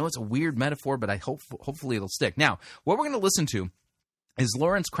mind. I know it's a weird metaphor, but hopefully it'll stick. Now, what we're going to listen to is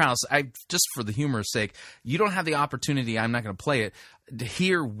Lawrence Krauss. Just for the humor's sake, you don't have the opportunity, I'm not going to play it, to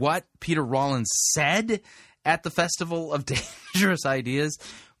hear what Peter Rollins said at the Festival of Dangerous Ideas,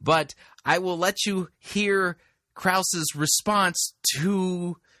 but I will let you hear Krauss's response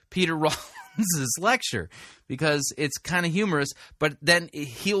to Peter Rollins' lecture, because it's kind of humorous, but then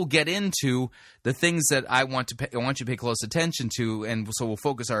he'll get into the things that I want you to pay close attention to, and so we'll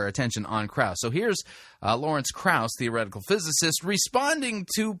focus our attention on Krauss. So here's Lawrence Krauss, theoretical physicist, responding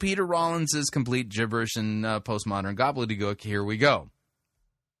to Peter Rollins' complete gibberish and postmodern gobbledygook. Here we go.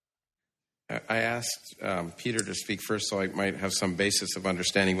 I asked Peter to speak first so I might have some basis of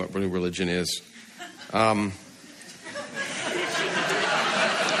understanding what new religion is.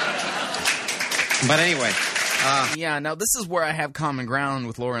 But anyway. Now this is where I have common ground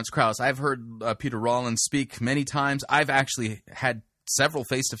with Lawrence Krauss. I've heard Peter Rollins speak many times. I've actually had several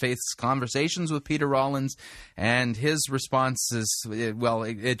face-to-face conversations with Peter Rollins, and his response is, it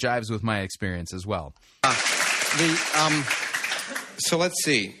jives with my experience as well. So let's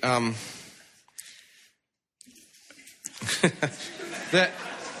see.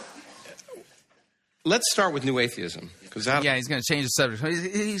 Let's start with New Atheism. He's going to change the subject.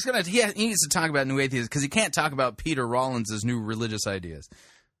 He needs to talk about New Atheism because he can't talk about Peter Rollins' new religious ideas.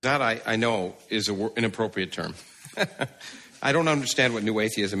 That I know is an inappropriate term. I don't understand what New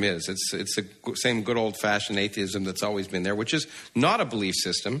Atheism is. It's the same good old-fashioned atheism that's always been there, which is not a belief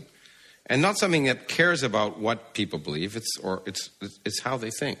system and not something that cares about what people believe. It's how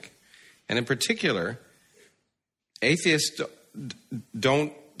they think. And in particular, atheists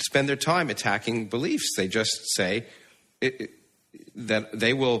don't spend their time attacking beliefs. They just say that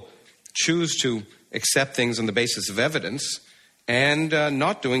they will choose to accept things on the basis of evidence, and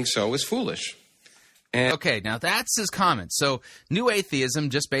not doing so is foolish. Okay, now that's his comment. So New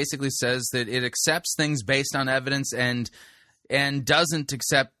Atheism just basically says that it accepts things based on evidence and doesn't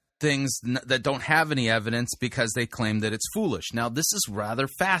accept things that don't have any evidence because they claim that it's foolish. Now, this is rather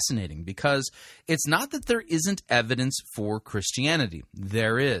fascinating because it's not that there isn't evidence for Christianity.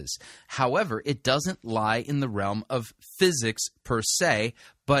 There is. However, it doesn't lie in the realm of physics per se,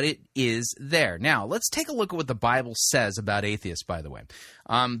 but it is there. Now, let's take a look at what the Bible says about atheists, by the way.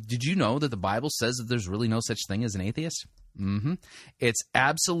 Did you know that the Bible says that there's really no such thing as an atheist? Mm-hmm. It's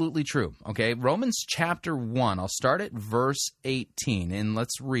absolutely true. Okay, Romans chapter 1. I'll start at verse 18, and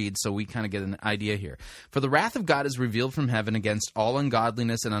let's read so we kind of get an idea here. For the wrath of God is revealed from heaven against all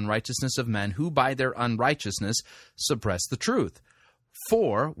ungodliness and unrighteousness of men who by their unrighteousness suppress the truth.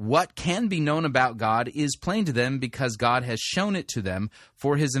 For what can be known about God is plain to them because God has shown it to them.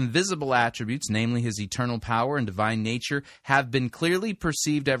 For his invisible attributes, namely his eternal power and divine nature, have been clearly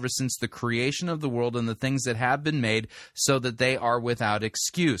perceived ever since the creation of the world and the things that have been made, so that they are without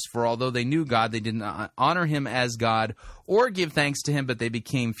excuse. For although they knew God, they did not honor him as God or give thanks to him, but they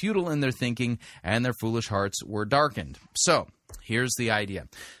became futile in their thinking, and their foolish hearts were darkened. So, here's the idea.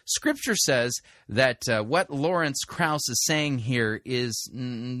 Scripture says that what Lawrence Krauss is saying here is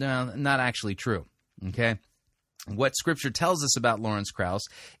not actually true, okay? What Scripture tells us about Lawrence Krauss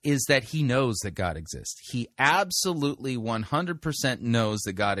is that he knows that God exists. He absolutely 100% knows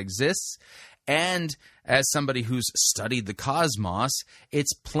that God exists, And as somebody who's studied the cosmos,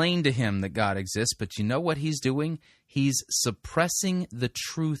 it's plain to him that God exists. But you know what he's doing? He's suppressing the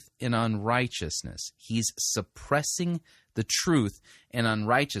truth in unrighteousness. He's suppressing the truth in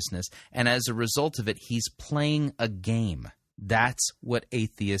unrighteousness. And as a result of it, he's playing a game. That's what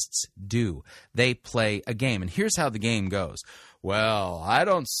atheists do. They play a game. And here's how the game goes. Well, I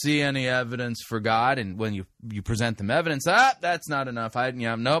don't see any evidence for God. And when you present them evidence, that's not enough.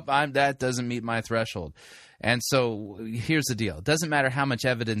 That doesn't meet my threshold. And so here's the deal. It doesn't matter how much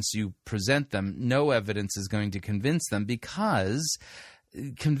evidence you present them. No evidence is going to convince them, because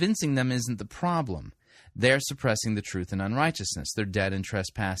convincing them isn't the problem. They're suppressing the truth in unrighteousness. They're dead in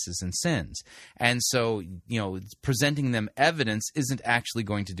trespasses and sins. And so, presenting them evidence isn't actually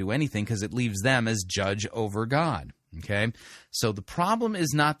going to do anything, because it leaves them as judge over God. Okay? So the problem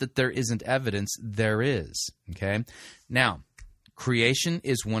is not that there isn't evidence. There is. Okay? Now, creation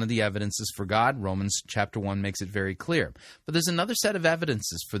is one of the evidences for God. Romans chapter 1 makes it very clear. But there's another set of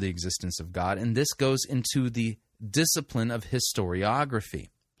evidences for the existence of God, and this goes into the discipline of historiography.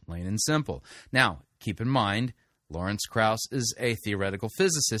 Plain and simple. Now, keep in mind, Lawrence Krauss is a theoretical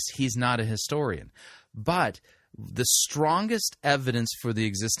physicist. He's not a historian. But the strongest evidence for the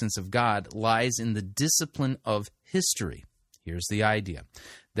existence of God lies in the discipline of history. Here's the idea.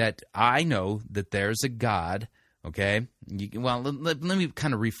 That I know that there's a God, okay? Let me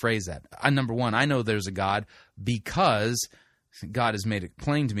kind of rephrase that. Number one, I know there's a God because God has made it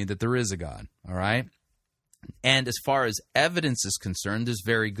plain to me that there is a God, all right? And as far as evidence is concerned, there's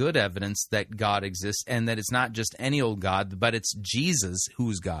very good evidence that God exists, and that it's not just any old God, but it's Jesus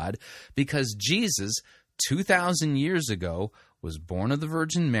who's God, because Jesus, 2,000 years ago, was born of the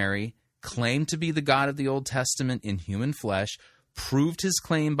Virgin Mary, claimed to be the God of the Old Testament in human flesh, proved his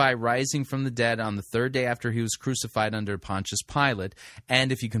claim by rising from the dead on the third day after he was crucified under Pontius Pilate. And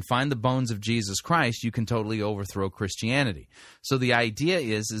if you can find the bones of Jesus Christ, you can totally overthrow Christianity. So the idea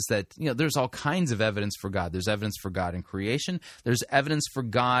is that, there's all kinds of evidence for God. There's evidence for God in creation. There's evidence for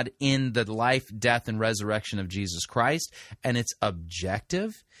God in the life, death, and resurrection of Jesus Christ. And it's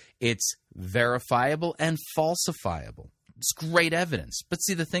objective, it's verifiable, and falsifiable. It's great evidence. But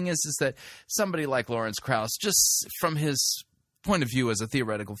see, the thing is that somebody like Lawrence Krauss, just from his point of view as a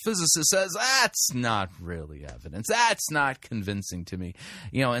theoretical physicist, says, that's not really evidence. That's not convincing to me,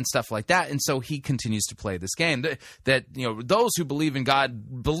 and stuff like that. And so he continues to play this game that those who believe in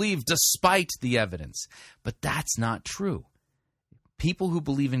God believe despite the evidence. But that's not true. People who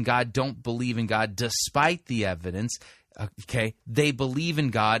believe in God don't believe in God despite the evidence. Okay, they believe in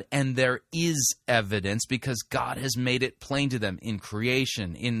God, and there is evidence because God has made it plain to them in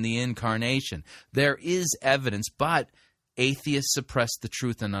creation, in the incarnation. There is evidence, but atheists suppress the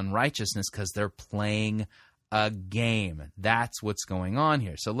truth and unrighteousness because they're playing a game. That's what's going on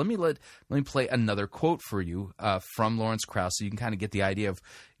here. So let me play another quote for you from Lawrence Krauss, so you can kind of get the idea of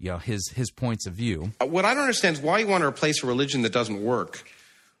his points of view. What I don't understand is why you want to replace a religion that doesn't work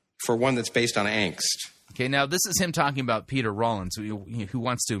for one that's based on angst. Okay, now this is him talking about Peter Rollins, who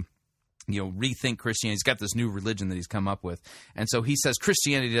wants to rethink Christianity. He's got this new religion that he's come up with. And so he says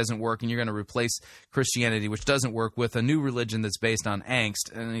Christianity doesn't work, and you're going to replace Christianity, which doesn't work, with a new religion that's based on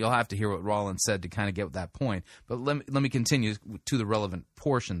angst. And you'll have to hear what Rollins said to kind of get that point. But let me continue to the relevant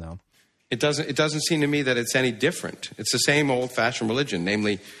portion, though. It doesn't seem to me that it's any different. It's the same old-fashioned religion,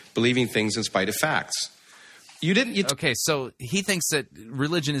 namely believing things in spite of facts. Okay, so he thinks that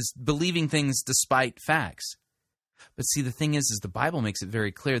religion is believing things despite facts. But see, the thing is the Bible makes it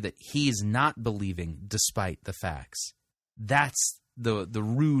very clear that he's not believing despite the facts. That's the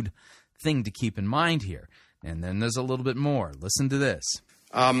rude thing to keep in mind here. And then there's a little bit more. Listen to this.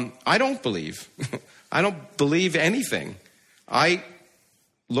 I don't believe. I don't believe anything. I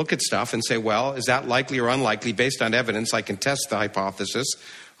look at stuff and say, well, is that likely or unlikely based on evidence? I can test the hypothesis.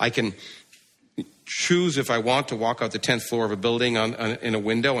 I can choose if I want to walk out the 10th floor of a building in a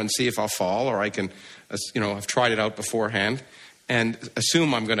window and see if I'll fall, or I can, I've tried it out beforehand and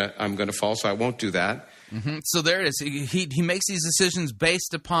assume I'm gonna fall, so I won't do that. Mm-hmm. So there it is. He makes these decisions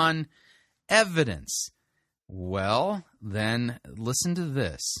based upon evidence. Well, then listen to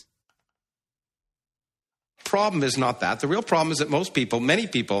this. Problem is not that. The real problem is that many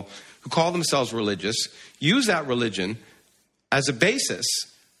people who call themselves religious, use that religion as a basis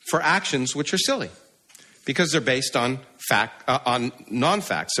for actions which are silly, because they're based on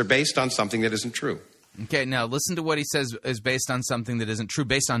non-facts. They're based on something that isn't true. Okay, now listen to what he says is based on something that isn't true,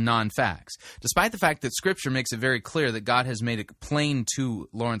 based on non-facts. Despite the fact that Scripture makes it very clear that God has made it plain to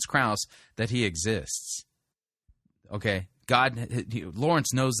Lawrence Krauss that he exists. Okay,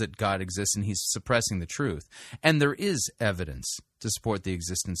 Lawrence knows that God exists, and he's suppressing the truth. And there is evidence to support the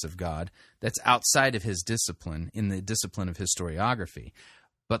existence of God that's outside of his discipline, in the discipline of historiography.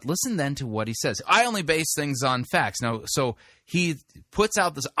 But listen then to what he says. I only base things on facts. Now, so he puts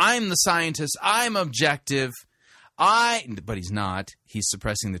out this, I'm the scientist, I'm objective, but he's not. He's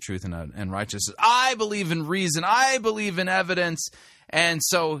suppressing the truth and righteousness. I believe in reason, I believe in evidence. And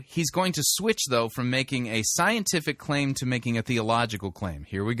so he's going to switch, though, from making a scientific claim to making a theological claim.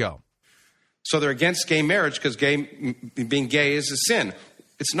 Here we go. So they're against gay marriage because being gay is a sin.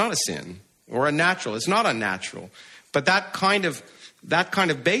 It's not a sin or unnatural. It's not unnatural. But that kind of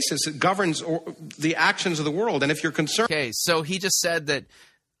basis governs the actions of the world. And if you're concerned... Okay, so he just said that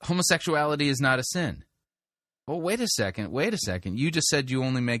homosexuality is not a sin. Well, wait a second. You just said you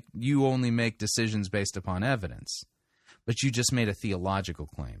only make decisions based upon evidence. But you just made a theological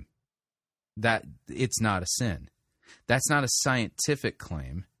claim that it's not a sin. That's not a scientific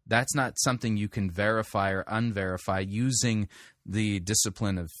claim. That's not something you can verify or unverify using the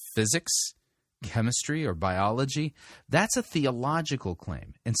discipline of physics, chemistry, or biology. That's a theological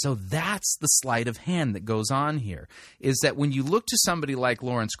claim. And so that's the sleight of hand that goes on here, is that when you look to somebody like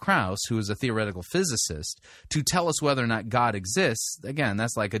Lawrence Krauss, who is a theoretical physicist, to tell us whether or not God exists, again,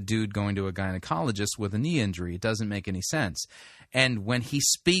 that's like a dude going to a gynecologist with a knee injury. It doesn't make any sense. And when he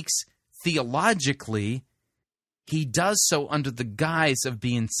speaks theologically, he does so under the guise of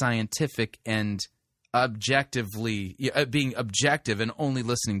being scientific and being objective and only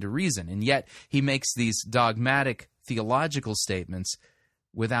listening to reason. And yet he makes these dogmatic theological statements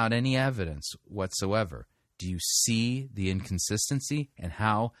without any evidence whatsoever. Do you see the inconsistency and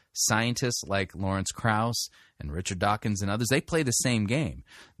how scientists like Lawrence Krauss and Richard Dawkins and others, they play the same game?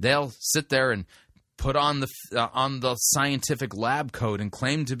 They'll sit there and put on the scientific lab coat and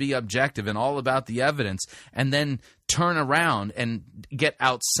claim to be objective and all about the evidence, and then turn around and get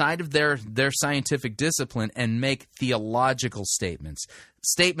outside of their scientific discipline and make theological statements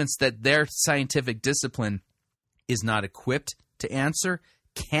that their scientific discipline is not equipped to answer,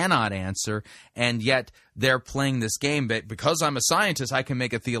 cannot answer, and yet they're playing this game. But because I'm a scientist, I can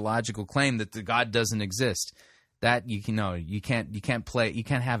make a theological claim that the God doesn't exist. That you can't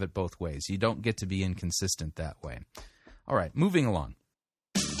have it both ways. You don't get to be inconsistent that way. All right, moving along.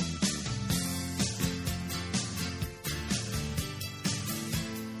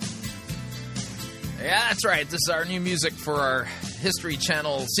 Yeah, that's right. This is our new music for our History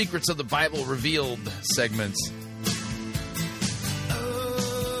Channel Secrets of the Bible Revealed segments.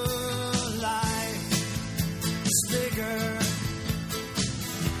 Oh, life is bigger.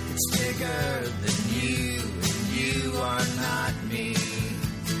 It's bigger than you, and you are not me.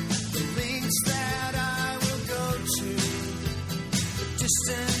 The links that I will go to, the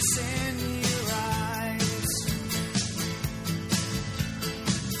distance in your eyes.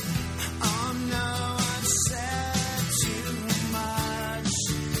 Oh no, I've said too much.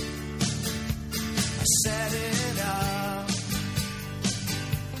 I set it up.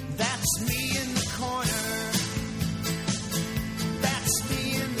 That's me in the corner. That's me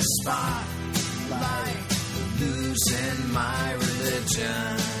in the spotlight. Losing my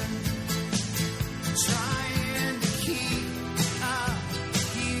religion. Trying to keep up with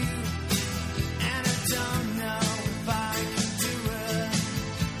you. And I don't know if I can do it.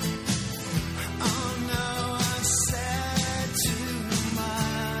 Oh no, I've said too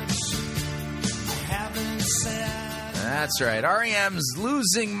much. I haven't said. That's right. REM's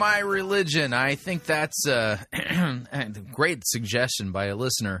Losing My Religion. I think that's a great suggestion by a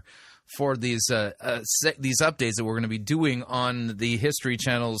listener for these updates that we're going to be doing on the History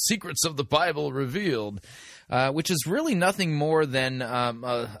Channel Secrets of the Bible Revealed, which is really nothing more than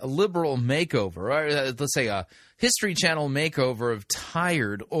a liberal makeover, or let's say a History Channel makeover of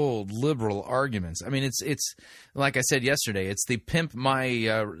tired, old liberal arguments. I mean, it's like I said yesterday, it's the pimp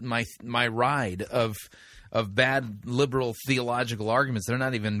my ride of bad liberal theological arguments. They're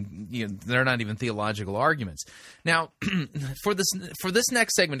not even theological arguments. Now, for this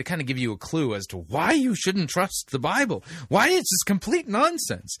next segment, to kind of give you a clue as to why you shouldn't trust the Bible, why it's just complete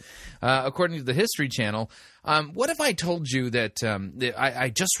nonsense, according to the History Channel. What if I told you that I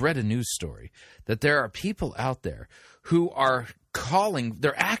just read a news story that there are people out there who are calling,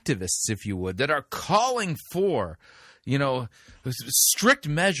 they're activists, if you would, that are calling for, strict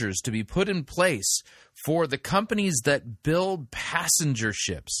measures to be put in place for the companies that build passenger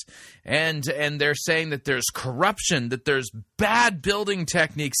ships. And they're saying that there's corruption, that there's bad building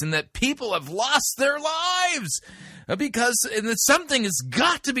techniques, and that people have lost their lives. Because something has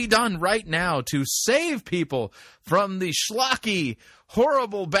got to be done right now to save people from the schlocky,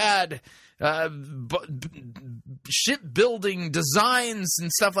 horrible, bad shipbuilding designs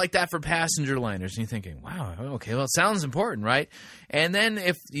and stuff like that for passenger liners. And you're thinking, wow, okay, well, it sounds important, right? And then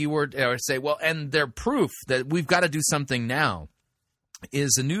if you were to say, well, and their proof that we've got to do something now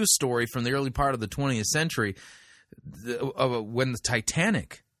is a news story from the early part of the 20th century when the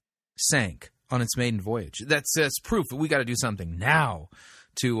Titanic sank on its maiden voyage. That's proof that we got to do something now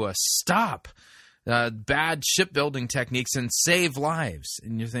to stop bad shipbuilding techniques and save lives.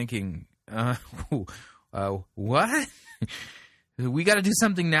 And you're thinking, what? We got to do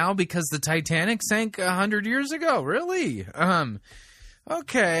something now because the Titanic sank 100 years ago? Really?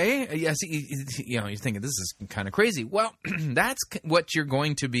 Okay. Yes, you're thinking this is kind of crazy. Well, that's what you're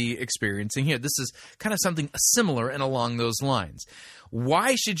going to be experiencing here. This is kind of something similar and along those lines.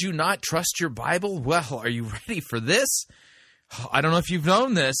 Why should you not trust your Bible? Well, are you ready for this? I don't know if you've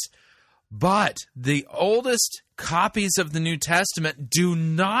known this, but the oldest copies of the New Testament do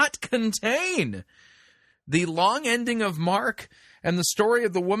not contain the long ending of Mark and the story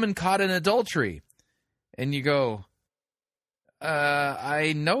of the woman caught in adultery. And you go,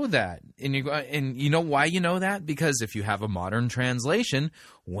 I know that. And you know why you know that? Because if you have a modern translation,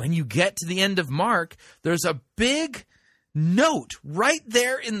 when you get to the end of Mark, there's a big note right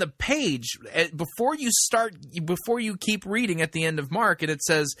there in the page before you keep reading at the end of Mark, and it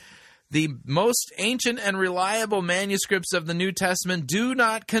says, the most ancient and reliable manuscripts of the New Testament do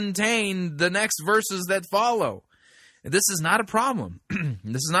not contain the next verses that follow. This is not a problem.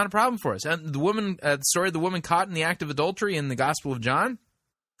 This is not a problem for us. And the story of the woman caught in the act of adultery in the Gospel of John,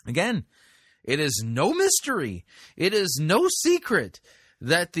 again, it is no mystery. It is no secret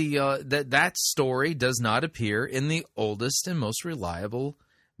that that story does not appear in the oldest and most reliable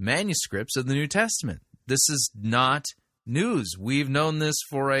manuscripts of the New Testament. This is not news. We've known this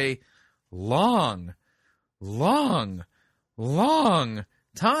for a long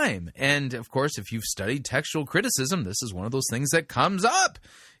time. And, of course, if you've studied textual criticism, this is one of those things that comes up.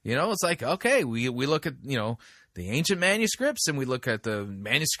 It's like, okay, we look at, the ancient manuscripts, and we look at the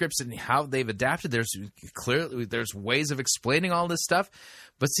manuscripts and how they've adapted. There's ways of explaining all this stuff.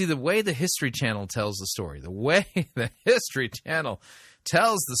 But see, the way the History Channel tells the story,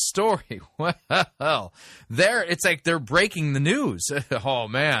 well, it's like they're breaking the news. Oh,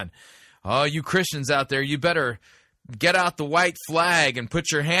 man. Oh, you Christians out there, you better get out the white flag and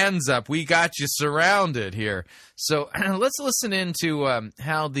put your hands up. We got you surrounded here. So let's listen into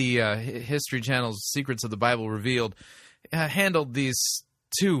how the History Channel's Secrets of the Bible Revealed handled these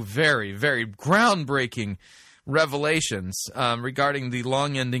two very, very groundbreaking revelations regarding the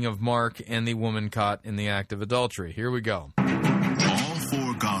long ending of Mark and the woman caught in the act of adultery. Here we go. All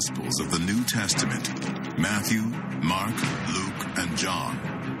four Gospels of the New Testament, Matthew, Mark, Luke, and John,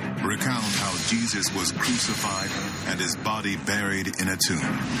 recount how Jesus was crucified and his body buried in a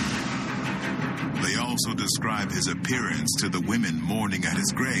tomb. They also describe his appearance to the women mourning at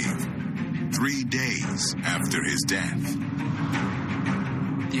his grave 3 days after his death.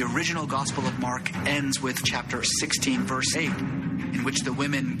 The original Gospel of Mark ends with chapter 16, verse 8, in which the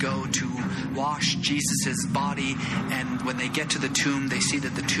women go to wash Jesus' body, and when they get to the tomb, they see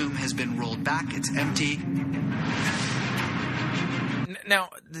that the tomb has been rolled back, it's empty. Now,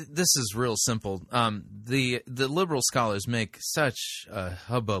 this is real simple. The liberal scholars make such a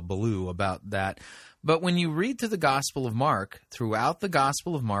hubbubaloo about that. But when you read through the Gospel of Mark, throughout the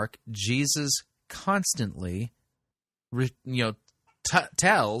Gospel of Mark, Jesus constantly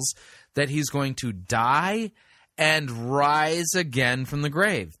tells that he's going to die and rise again from the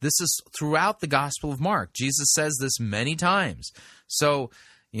grave. This is throughout the Gospel of Mark. Jesus says this many times. So,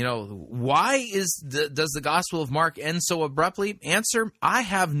 why does the Gospel of Mark end so abruptly? Answer, I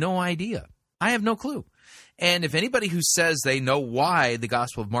have no idea. I have no clue. And if anybody who says they know why the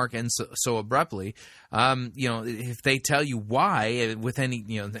Gospel of Mark ends so abruptly, if they tell you why with any,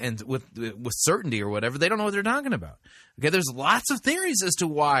 and with certainty or whatever, they don't know what they're talking about. Okay, there's lots of theories as to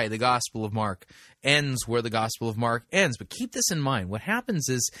why the Gospel of Mark ends where the Gospel of Mark ends. But keep this in mind. What happens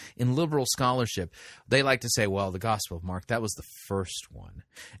is in liberal scholarship, they like to say, well, the Gospel of Mark, that was the first one.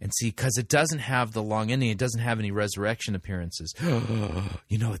 And see, because it doesn't have the long ending, it doesn't have any resurrection appearances.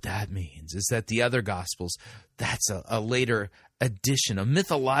 You know what that means, is that the other Gospels, that's a later addition, a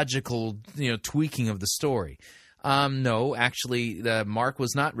mythological tweaking of the story. No, actually, Mark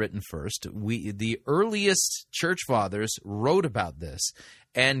was not written first. The earliest church fathers wrote about this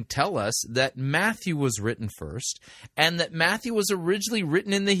and tell us that Matthew was written first, and that Matthew was originally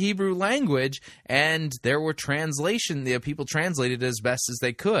written in the Hebrew language, and there were people translated as best as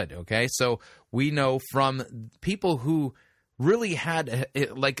they could, okay? So we know from people who really had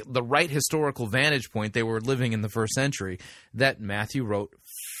like the right historical vantage point, they were living in the first century, that Matthew wrote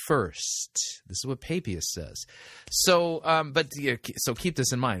first. This is what Papias says. So, so keep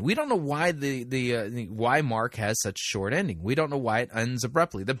this in mind. We don't know why why Mark has such a short ending. We don't know why it ends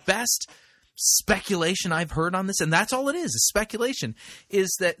abruptly. The best speculation I've heard on this, and that's all it is speculation,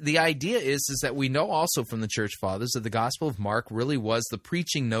 is that the idea is that we know also from the church fathers that the Gospel of Mark really was the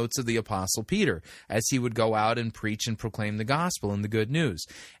preaching notes of the Apostle Peter as he would go out and preach and proclaim the gospel and the good news.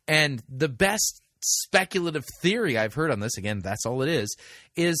 And the best speculative theory I've heard on this, again, that's all it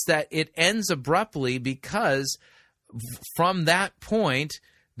is that it ends abruptly because from that point,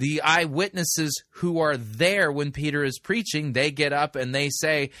 the eyewitnesses who are there when Peter is preaching, they get up and they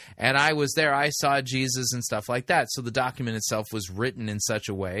say, and I was there, I saw Jesus and stuff like that. So the document itself was written in such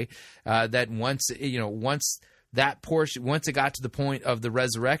a way that once that portion, once it got to the point of the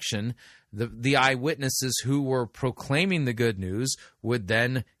resurrection, the eyewitnesses who were proclaiming the good news would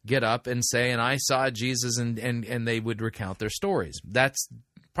then get up and say, and I saw Jesus, and they would recount their stories. That's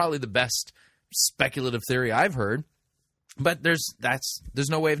probably the best speculative theory I've heard. But there's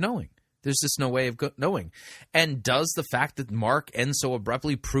no way of knowing. There's just no way of knowing. And does the fact that Mark ends so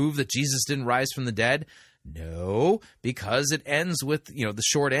abruptly prove that Jesus didn't rise from the dead? No, because it ends with, the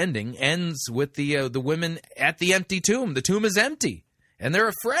short ending ends with the women at the empty tomb. The tomb is empty, and they're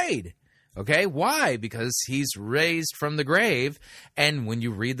afraid. Okay, why? Because he's raised from the grave, and when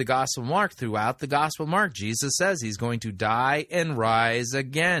you read the Gospel of Mark, throughout the Gospel of Mark, Jesus says he's going to die and rise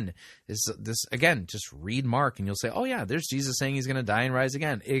again. This again, just read Mark, and you'll say, oh yeah, there's Jesus saying he's going to die and rise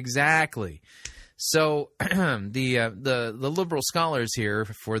again. Exactly. So the liberal scholars here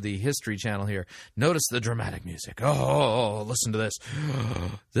for the History Channel here, notice the dramatic music. Oh, listen to this.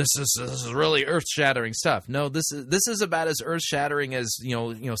 This is really earth-shattering stuff. No, this is about as earth-shattering as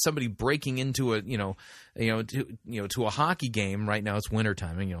somebody breaking into a to a hockey game. Right now it's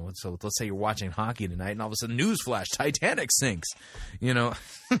wintertime. So let's say you're watching hockey tonight, and all of a sudden, newsflash, Titanic sinks.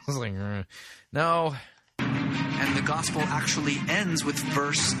 It's like, no. And the gospel actually ends with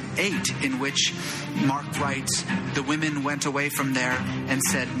verse 8, in which Mark writes, the women went away from there and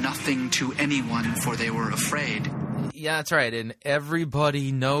said nothing to anyone, for they were afraid. Yeah, that's right. And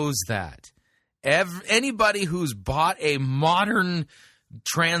everybody knows that. Anybody who's bought a modern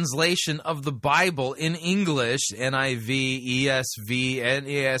translation of the Bible in English, NIV, ESV,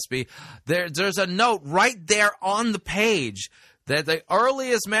 NASB, there's a note right there on the page that the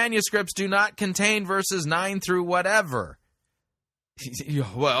earliest manuscripts do not contain verses 9 through whatever.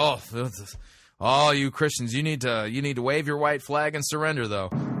 Well, you Christians, you need to wave your white flag and surrender, though.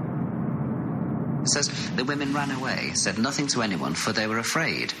 It says the women ran away, said nothing to anyone, for they were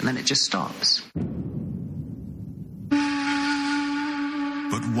afraid, and then it just stops.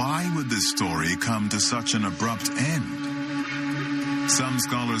 But why would this story come to such an abrupt end? Some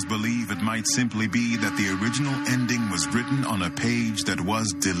scholars believe it might simply be that the original ending was written on a page that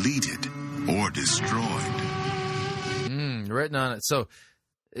was deleted or destroyed. Written on it. So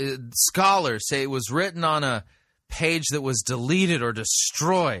scholars say it was written on a page that was deleted or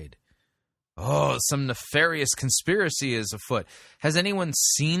destroyed. Oh, some nefarious conspiracy is afoot. Has anyone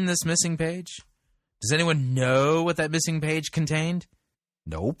seen this missing page? Does anyone know what that missing page contained?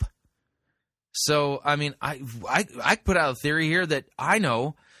 Nope. So, I mean, I put out a theory here that I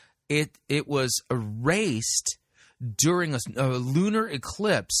know it was erased during a lunar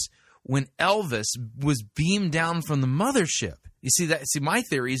eclipse when Elvis was beamed down from the mothership. You see my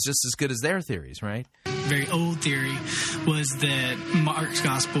theory is just as good as their theories, right? Very old theory was that Mark's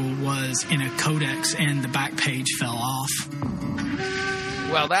gospel was in a codex and the back page fell off.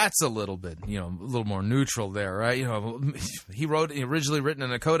 Well, that's a little bit, a little more neutral there, right? He originally written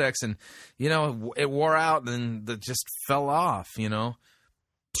in a codex, and it wore out and it just fell off.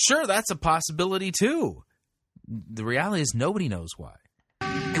 Sure, that's a possibility too. The reality is nobody knows why.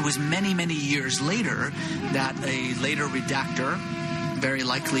 It was many, many years later that a later redactor, very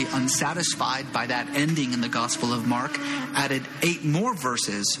likely unsatisfied by that ending in the Gospel of Mark, added 8 more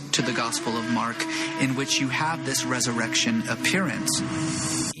verses to the Gospel of Mark in which you have this resurrection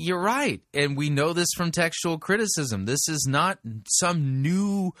appearance. You're right, and we know this from textual criticism. This is not some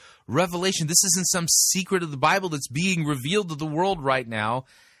new revelation. This isn't some secret of the Bible that's being revealed to the world right now.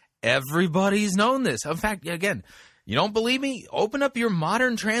 Everybody's known this. In fact, again, You don't believe me? Open up your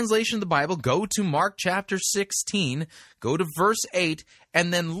modern translation of the Bible, go to Mark chapter 16, go to verse 8,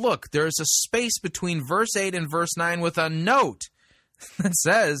 and then look. There's a space between verse 8 and verse 9 with a note that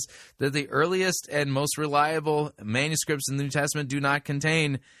says that the earliest and most reliable manuscripts in the New Testament do not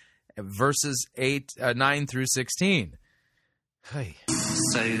contain verses 9 through 16. Hey.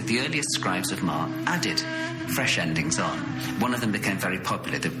 So the earliest scribes of Mark added fresh endings on. One of them became very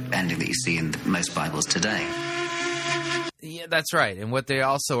popular, the ending that you see in most Bibles today. Yeah, that's right. And what they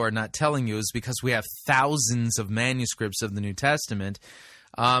also are not telling you is because we have thousands of manuscripts of the New Testament,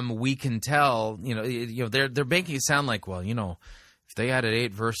 we can tell, they're making it sound like, well, if they added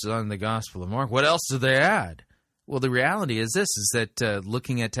 8 verses on the Gospel of Mark, what else did they add? Well, the reality is this, is that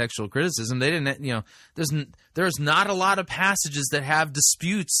looking at textual criticism, they didn't, there's not a lot of passages that have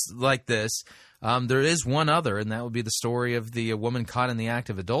disputes like this. There is one other, and that would be the story of the woman caught in the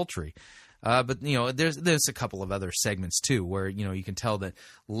act of adultery. But there's a couple of other segments too, where you can tell that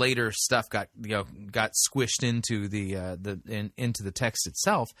later stuff got squished into into the text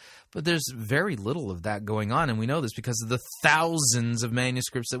itself. But there's very little of that going on, and we know this because of the thousands of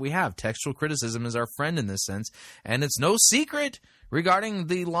manuscripts that we have. Textual criticism is our friend in this sense, and it's no secret regarding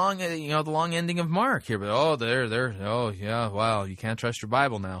the long ending of Mark here. But wow, you can't trust your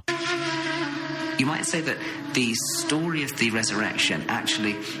Bible now. You might say that the story of the resurrection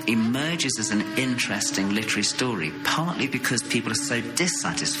actually emerges as an interesting literary story, partly because people are so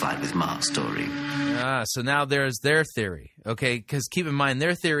dissatisfied with Mark's story. So now there's their theory, okay? Because keep in mind,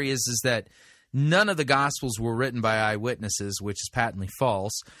 their theory is that none of the Gospels were written by eyewitnesses, which is patently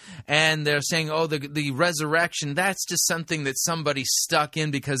false. And they're saying, the resurrection, that's just something that somebody stuck in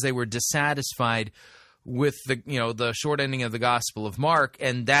because they were dissatisfied with the short ending of the Gospel of Mark,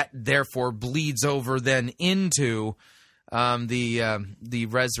 and that therefore bleeds over then into the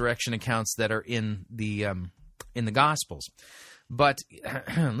resurrection accounts that are in the Gospels. But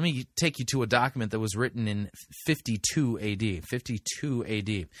let me take you to a document that was written in 52 AD. 52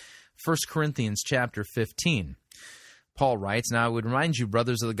 AD. 1 Corinthians chapter 15. Paul writes, "Now I would remind you,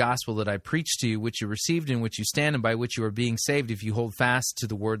 brothers, of the gospel that I preached to you, which you received, in which you stand, and by which you are being saved, if you hold fast to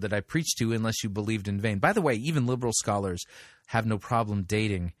the word that I preached to you, unless you believed in vain." By the way, even liberal scholars have no problem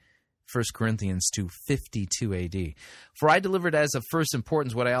dating 1 Corinthians to 52 AD. "For I delivered as of first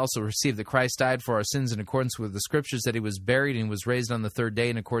importance what I also received, that Christ died for our sins in accordance with the Scriptures, that he was buried and was raised on the third day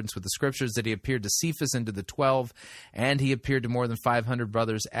in accordance with the Scriptures, that he appeared to Cephas and to the 12, and he appeared to more than 500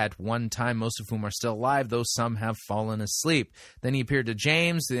 brothers at one time, most of whom are still alive, though some have fallen asleep. Then he appeared to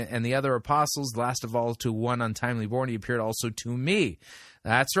James and the other apostles, last of all to one untimely born, he appeared also to me."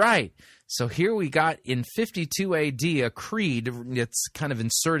 That's right. So here we got in 52 AD a creed that's kind of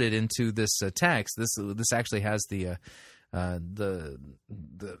inserted into this text. This actually has the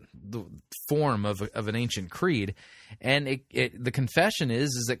form of an ancient creed, and the confession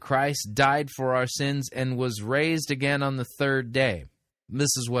is that Christ died for our sins and was raised again on the third day.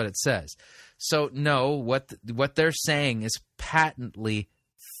 This is what it says. So no, what they're saying is patently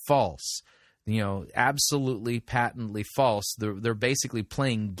false. Absolutely patently false. They're basically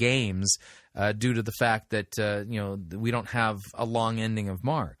playing games due to the fact that we don't have a long ending of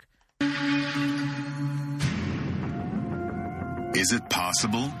Mark. Is it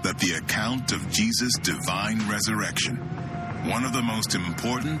possible that the account of Jesus' divine resurrection, one of the most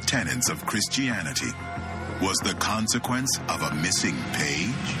important tenets of Christianity, was the consequence of a missing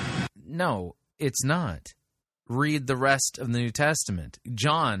page? No, it's not. Read the rest of the New Testament.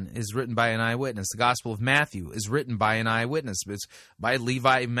 John is written by an eyewitness. The Gospel of Matthew is written by an eyewitness. It's by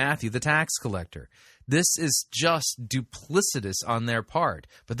Levi Matthew, the tax collector. This is just duplicitous on their part.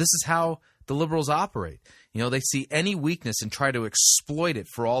 But this is how the liberals operate. They see any weakness and try to exploit it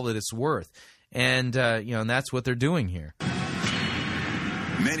for all that it's worth. And, and that's what they're doing here.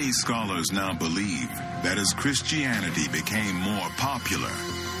 Many scholars now believe that as Christianity became more popular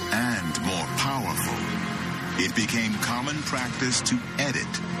and more powerful, it became common practice to edit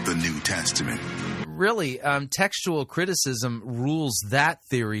the New Testament. Really, textual criticism rules that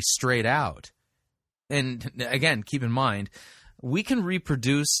theory straight out. And again, keep in mind, we can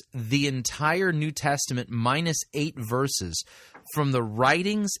reproduce the entire New Testament minus 8 verses from the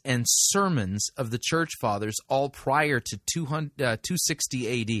writings and sermons of the Church Fathers all prior to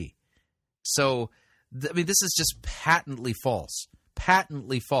 260 AD. So, this is just patently false.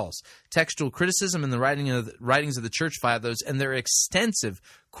 Patently false. Textual criticism in the writings of the Church Fathers and their extensive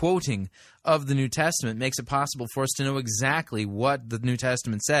quoting of the New Testament makes it possible for us to know exactly what the New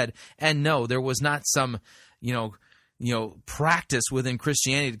Testament said. And no, there was not some, practice within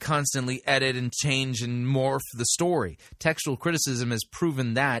Christianity to constantly edit and change and morph the story. Textual criticism has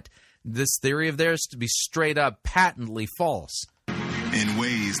proven that this theory of theirs to be straight up patently false. In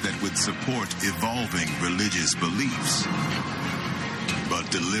ways that would support evolving religious beliefs. But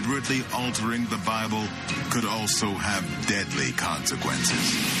deliberately altering the Bible could also have deadly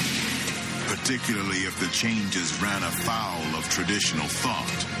consequences, particularly if the changes ran afoul of traditional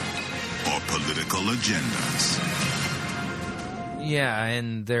thought or political agendas. Yeah,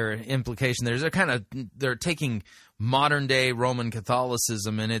 and their implication there is they're taking modern day Roman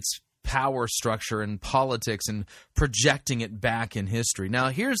Catholicism and its power structure and politics and projecting it back in history. Now,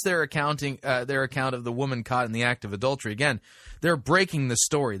 here's their account of the woman caught in the act of adultery. Again, they're breaking the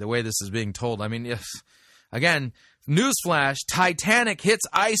story the way this is being told. I mean, again, newsflash: Titanic hits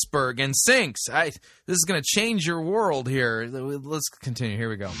iceberg and sinks. This is going to change your world here. Let's continue. Here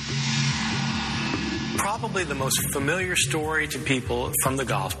we go. Probably the most familiar story to people from the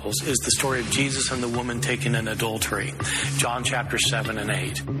Gospels is the story of Jesus and the woman taken in adultery, John chapter 7 and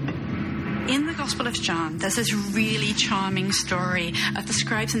 8. In the Gospel of John, there's this really charming story of the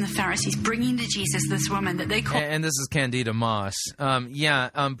scribes and the Pharisees bringing to Jesus this woman that they call... And this is Candida Moss.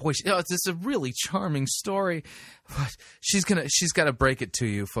 Boy, it's a really charming story. But she's got to break it to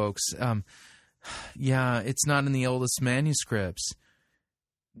you, folks. It's not in the oldest manuscripts.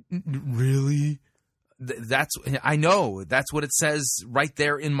 Really? I know. That's what it says right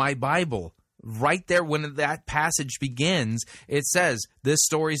there in my Bible. Right there when that passage begins, it says, this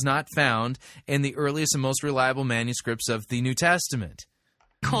story's not found in the earliest and most reliable manuscripts of the New Testament.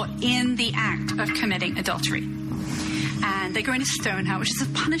 Caught in the act of committing adultery. And they're going to stone her, which is a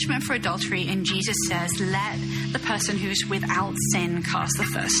punishment for adultery. And Jesus says, let the person who's without sin cast the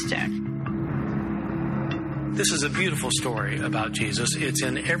first stone. This is a beautiful story about Jesus. It's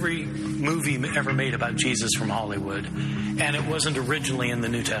in every movie ever made about Jesus from Hollywood. And it wasn't originally in the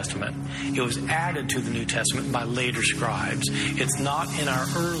New Testament. It was added to the New Testament by later scribes. It's not in our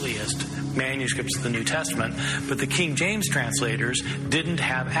earliest manuscripts of the New Testament, but the King James translators didn't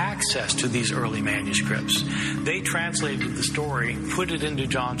have access to these early manuscripts. They translated the story, put it into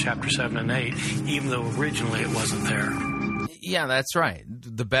John chapter 7 and 8, even though originally it wasn't there. Yeah, that's right.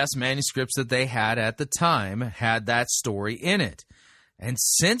 The best manuscripts that they had at the time had that story in it. And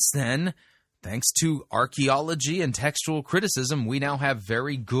since then, thanks to archaeology and textual criticism, we now have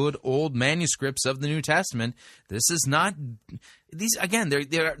very good old manuscripts of the New Testament. This is not... These again,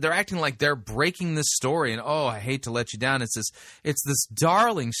 they're acting like they're breaking the story, and I hate to let you down. It's this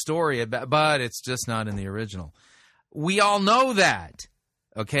darling story, but it's just not in the original. We all know that,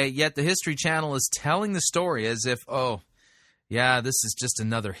 okay? Yet the History Channel is telling the story as if, this is just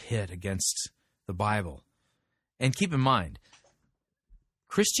another hit against the Bible. And keep in mind,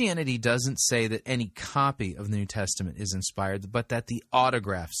 Christianity doesn't say that any copy of the New Testament is inspired, but that the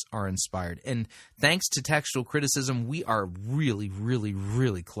autographs are inspired. And thanks to textual criticism, we are really, really,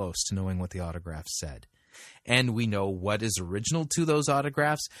 really close to knowing what the autographs said. And we know what is original to those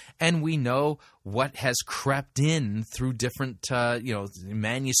autographs, and we know what has crept in through different,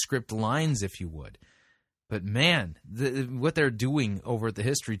 manuscript lines, if you would. But man, what they're doing over at the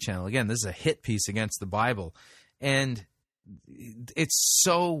History Channel, again, this is a hit piece against the Bible. And it's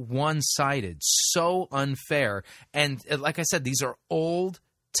so one-sided, so unfair. And like I said, these are old,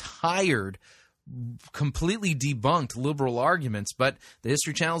 tired, completely debunked liberal arguments, but the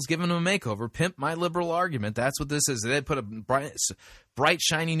History Channel's given them a makeover. Pimp my liberal argument. That's what this is. They put a bright,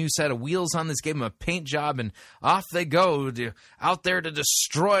 shiny new set of wheels on this, gave them a paint job, and off they go out there to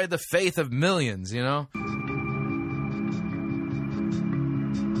destroy the faith of millions, you know?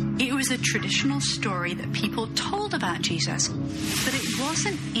 It was a traditional story that people told about Jesus, but it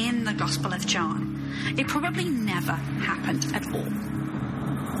wasn't in the Gospel of John. It probably never happened at all.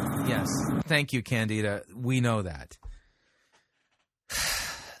 Yes. Thank you, Candida. We know that.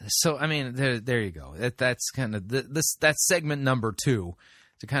 So, I mean, there you go. That's kind of that's segment number 2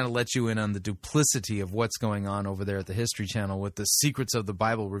 to kind of let you in on the duplicity of what's going on over there at the History Channel with the secrets of the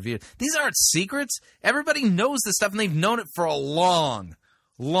Bible revealed. These aren't secrets. Everybody knows this stuff, and they've known it for a long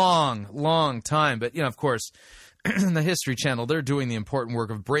time. But, of course, the History Channel, they're doing the important work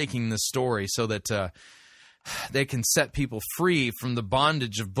of breaking the story so that they can set people free from the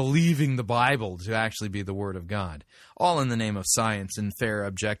bondage of believing the Bible to actually be the Word of God. All in the name of science and fair,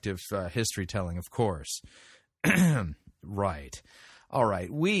 objective history telling, of course. Right. All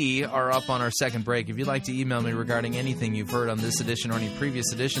right, we are up on our second break. If you'd like to email me regarding anything you've heard on this edition or any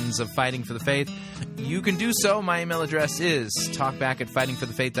previous editions of Fighting for the Faith, you can do so. My email address is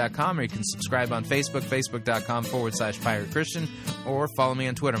talkback@fightingforthefaith.com, or you can subscribe on Facebook, facebook.com/Pirate Christian, or follow me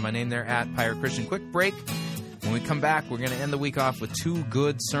on Twitter. My name there, @Pirate Christian. Quick break. When we come back, we're going to end the week off with 2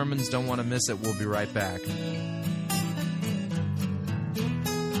 good sermons. Don't want to miss it. We'll be right back.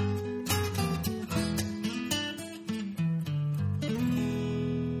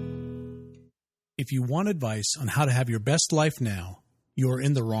 If you want advice on how to have your best life now, you're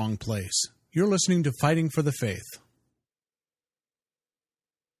in the wrong place. You're listening to Fighting for the Faith.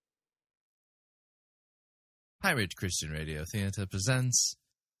 Pirate Christian Radio Theater presents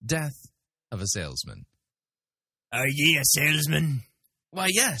Death of a Salesman. Are ye a salesman? Why,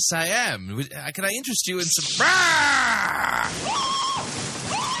 yes, I am. Can I interest you in some...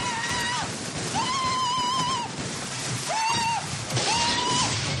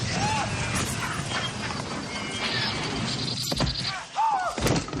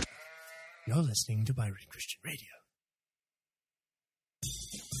 You're listening to Pirate Christian Radio.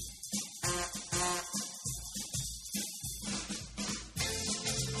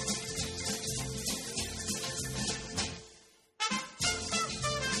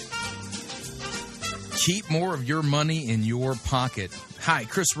 Keep more of your money in your pocket. Hi,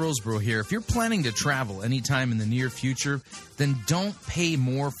 Chris Roseborough here. If you're planning to travel anytime in the near future, then don't pay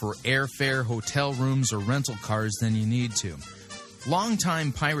more for airfare, hotel rooms, or rental cars than you need to.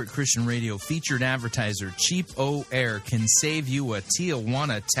 Longtime Pirate Christian Radio featured advertiser Cheap O Air can save you a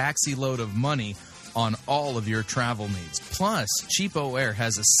Tijuana taxi load of money on all of your travel needs. Plus, Cheap O Air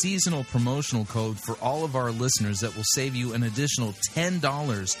has a seasonal promotional code for all of our listeners that will save you an additional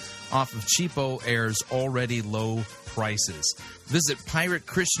 $10 off of Cheap O Air's already low prices. Visit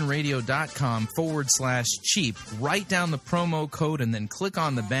piratechristianradio.com/cheap, write down the promo code, and then click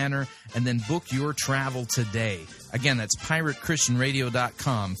on the banner, and then book your travel today. Again, that's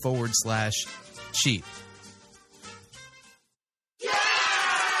piratechristianradio.com/cheap.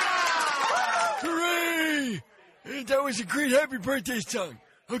 Hooray! That was a great happy birthday song.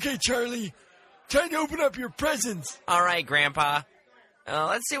 Okay, Charlie, time to open up your presents. All right, Grandpa.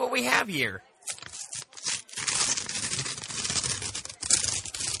 Let's see what we have here.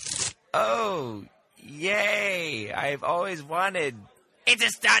 Oh, yay! I've always wanted... It's a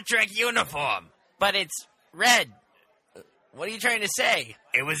Star Trek uniform. But it's red. What are you trying to say?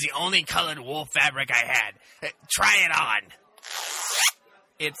 It was the only colored wool fabric I had. Try it on.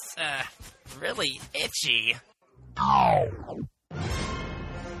 It's, really itchy.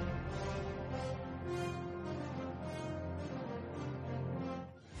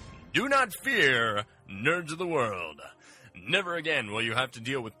 Do not fear, nerds of the world. Never again will you have to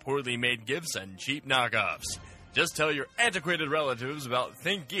deal with poorly made gifts and cheap knockoffs. Just tell your antiquated relatives about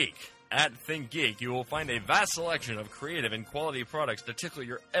Think Geek. At Think Geek, you will find a vast selection of creative and quality products to tickle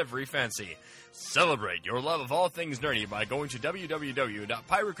your every fancy. Celebrate your love of all things nerdy by going to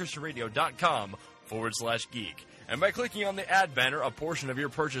www.piratechristianradio.com/geek. And by clicking on the ad banner, a portion of your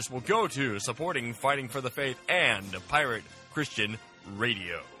purchase will go to supporting Fighting for the Faith and Pirate Christian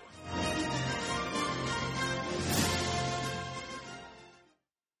Radio.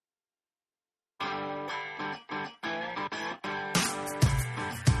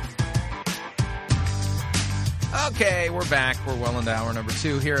 Okay, we're back. We're well into hour number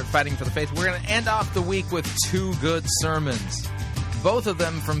 2 here at Fighting for the Faith. We're going to end off the week with 2 good sermons. Both of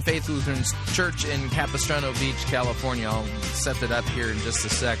them from Faith Lutheran Church in Capistrano Beach, California. I'll set that up here in just a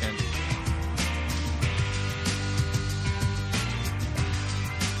second.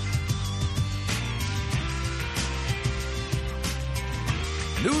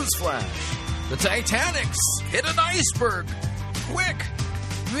 Newsflash. The Titanic's hit an iceberg. Quick!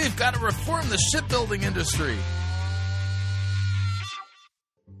 We've got to reform the shipbuilding industry.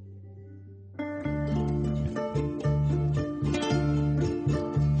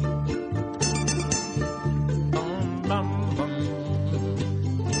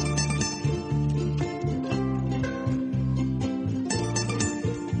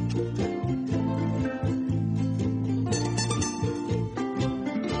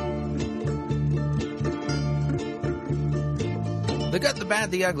 The Good, the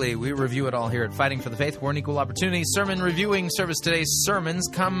Bad, the Ugly. We review it all here at Fighting for the Faith. We're an equal opportunity sermon reviewing service. Today's sermons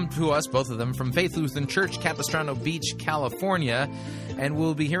come to us, both of them, from Faith Lutheran Church, Capistrano Beach, California. And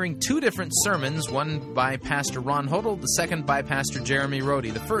we'll be hearing 2 different sermons, one by Pastor Ron Hodel, the second by Pastor Jeremy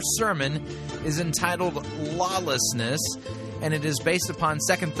Rohde. The first sermon is entitled Lawlessness, and it is based upon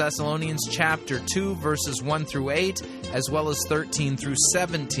 2 Thessalonians chapter 2, verses 1 through 8, as well as 13 through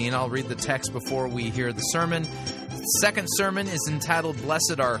 17. I'll read the text before we hear the sermon. The second sermon is entitled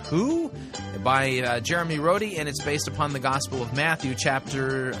Blessed Are Who? By Jeremy Rohde, and it's based upon the Gospel of Matthew,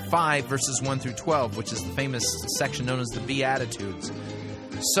 chapter 5, verses 1 through 12, which is the famous section known as the Beatitudes.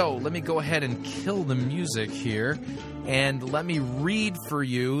 So, let me go ahead and kill the music here, and let me read for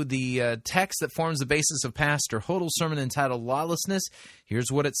you the text that forms the basis of Pastor Hodel's sermon entitled Lawlessness.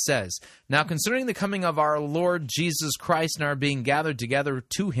 Here's what it says. Now, concerning the coming of our Lord Jesus Christ and our being gathered together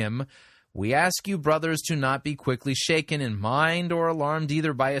to him, We ask you, brothers, to not be quickly shaken in mind or alarmed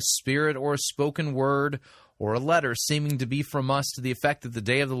either by a spirit or a spoken word or a letter seeming to be from us to the effect that the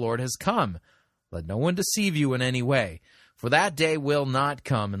day of the Lord has come. Let no one deceive you in any way. For that day will not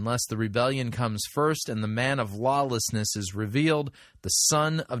come unless the rebellion comes first and the man of lawlessness is revealed, the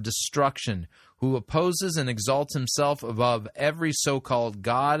son of destruction, who opposes and exalts himself above every so-called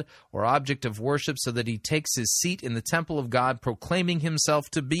God or object of worship, so that he takes his seat in the temple of God, proclaiming himself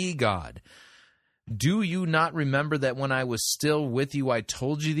to be God. Do you not remember that when I was still with you I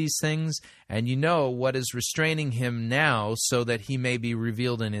told you these things? And you know what is restraining him now, so that he may be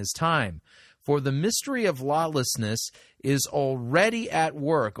revealed in his time. For the mystery of lawlessness is already at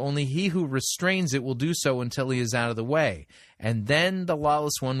work, only he who restrains it will do so until he is out of the way. And then the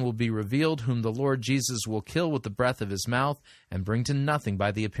lawless one will be revealed, whom the Lord Jesus will kill with the breath of his mouth, and bring to nothing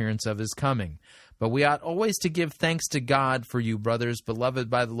by the appearance of his coming. But we ought always to give thanks to God for you, brothers,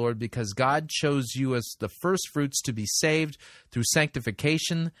 beloved by the Lord, because God chose you as the firstfruits to be saved through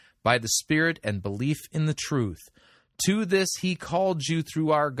sanctification by the Spirit and belief in the truth. To this he called you through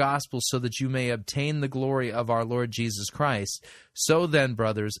our gospel, so that you may obtain the glory of our Lord Jesus Christ. So then,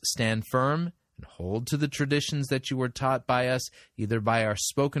 brothers, stand firm and hold to the traditions that you were taught by us, either by our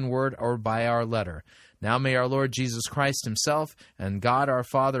spoken word or by our letter. Now may our Lord Jesus Christ himself and God our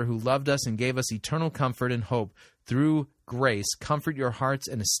Father, who loved us and gave us eternal comfort and hope through grace, comfort your hearts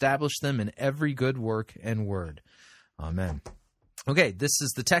and establish them in every good work and word. Amen. Okay, this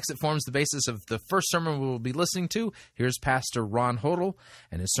is the text that forms the basis of the first sermon we will be listening to. Here's Pastor Ron Hodel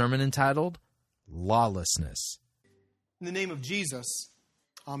and his sermon entitled, Lawlessness. In the name of Jesus,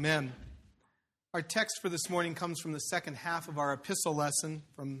 amen. Our text for this morning comes from the second half of our epistle lesson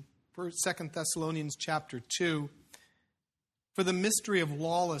from 2 Thessalonians chapter 2. For the mystery of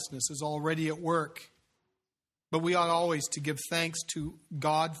lawlessness is already at work, but we ought always to give thanks to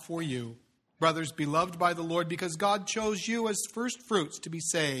God for you, brothers, beloved by the Lord, because God chose you as first fruits to be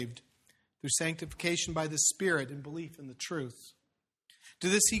saved through sanctification by the Spirit and belief in the truth. To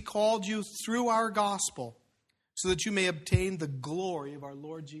this he called you through our gospel, so that you may obtain the glory of our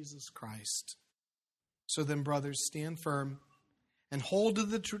Lord Jesus Christ. So then, brothers, stand firm and hold to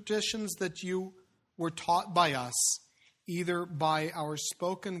the traditions that you were taught by us, either by our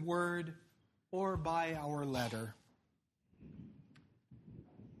spoken word or by our letter.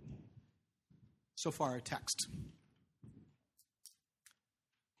 So far, our text.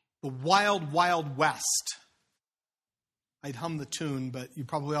 The Wild, Wild West. I'd hum the tune, but you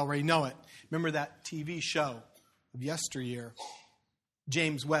probably already know it. Remember that TV show of yesteryear?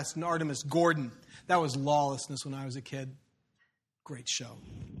 James West and Artemis Gordon. That was lawlessness when I was a kid. Great show.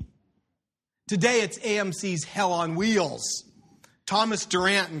 Today, it's AMC's Hell on Wheels. Thomas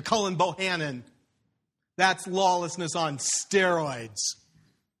Durant and Cullen Bohannon. That's lawlessness on steroids.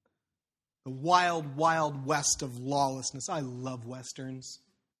 The wild, wild west of lawlessness. I love westerns.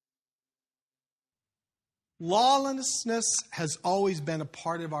 Lawlessness has always been a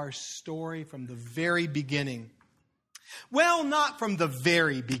part of our story from the very beginning. Well, not from the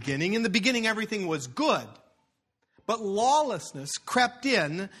very beginning. In the beginning, everything was good. But lawlessness crept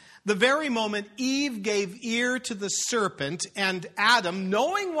in the very moment Eve gave ear to the serpent, and Adam,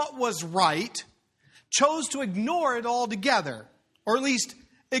 knowing what was right, chose to ignore it altogether, or at least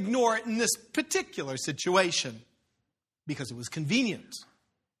ignore it in this particular situation, because it was convenient.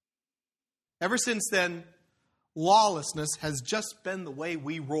 Ever since then, lawlessness has just been the way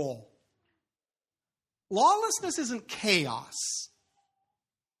we roll. Lawlessness isn't chaos.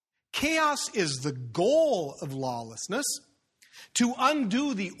 Chaos is the goal of lawlessness, to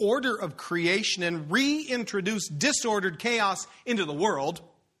undo the order of creation and reintroduce disordered chaos into the world.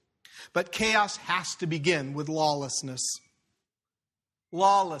 But chaos has to begin with lawlessness.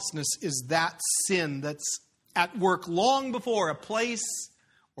 Lawlessness is that sin that's at work long before a place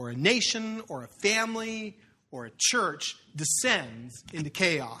or a nation or a family or a church descends into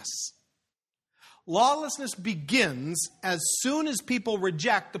chaos. Lawlessness begins as soon as people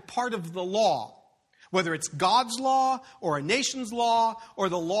reject a part of the law, whether it's God's law or a nation's law or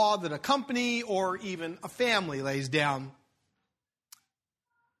the law that a company or even a family lays down.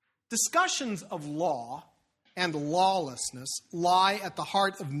 Discussions of law and lawlessness lie at the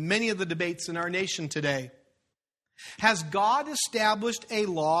heart of many of the debates in our nation today. Has God established a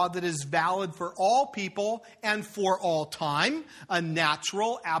law that is valid for all people and for all time? A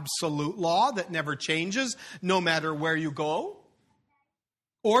natural, absolute law that never changes no matter where you go?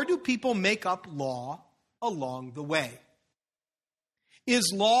 Or do people make up law along the way?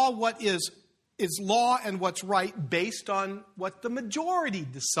 Is law and what's right based on what the majority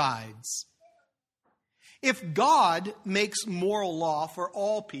decides? If God makes moral law for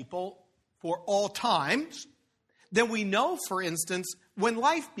all people, for all times, then we know, for instance, when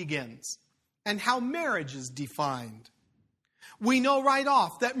life begins and how marriage is defined. We know right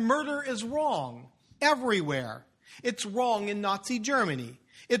off that murder is wrong everywhere. It's wrong in Nazi Germany.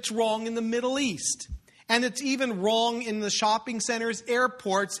 It's wrong in the Middle East. And it's even wrong in the shopping centers,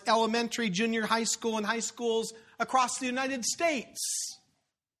 airports, elementary, junior high school, and high schools across the United States.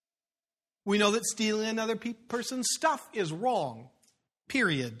 We know that stealing another person's stuff is wrong,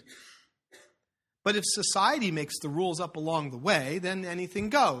 period. But if society makes the rules up along the way, then anything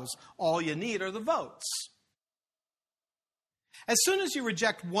goes. All you need are the votes. As soon as you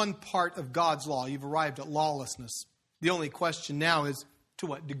reject one part of God's law, you've arrived at lawlessness. The only question now is, to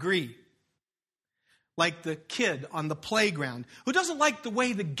what degree? Like the kid on the playground who doesn't like the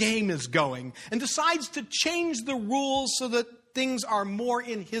way the game is going and decides to change the rules so that things are more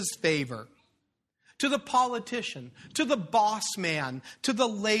in his favor. To the politician, to the boss man, to the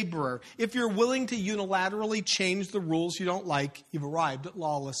laborer. If you're willing to unilaterally change the rules you don't like, you've arrived at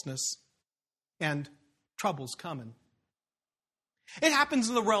lawlessness. And trouble's coming. It happens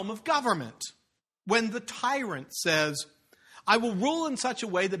in the realm of government. When the tyrant says, I will rule in such a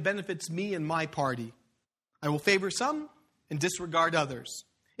way that benefits me and my party. I will favor some and disregard others.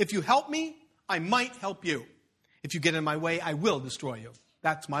 If you help me, I might help you. If you get in my way, I will destroy you.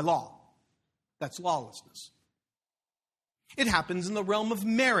 That's my law. That's lawlessness. It happens in the realm of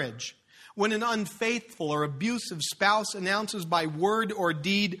marriage. When an unfaithful or abusive spouse announces by word or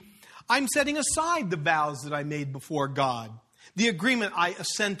deed, I'm setting aside the vows that I made before God, the agreement I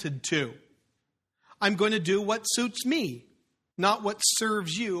assented to. I'm going to do what suits me, not what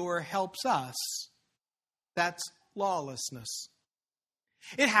serves you or helps us. That's lawlessness.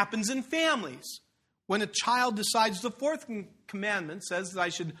 It happens in families. When a child decides the fourth commandment says that I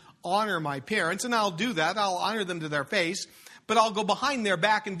should honor my parents, and I'll do that, I'll honor them to their face, but I'll go behind their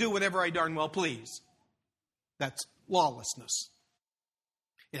back and do whatever I darn well please. That's lawlessness.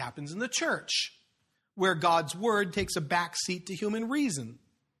 It happens in the church, where God's word takes a back seat to human reason.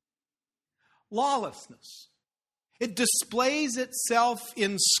 Lawlessness. It displays itself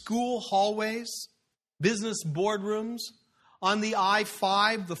in school hallways, business boardrooms, on the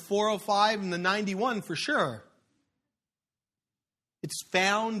I-5, the 405, and the 91 for sure. It's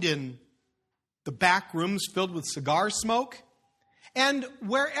found in the back rooms filled with cigar smoke, and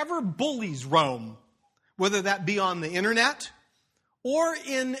wherever bullies roam, whether that be on the internet or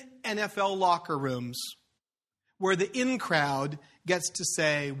in NFL locker rooms, where the in crowd gets to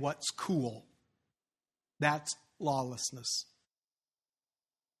say what's cool. That's lawlessness.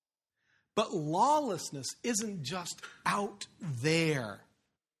 But lawlessness isn't just out there.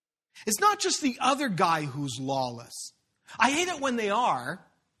 It's not just the other guy who's lawless. I hate it when they are,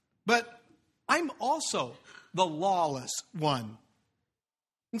 but I'm also the lawless one.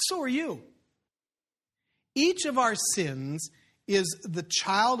 And so are you. Each of our sins is the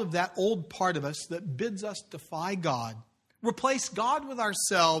child of that old part of us that bids us defy God, replace God with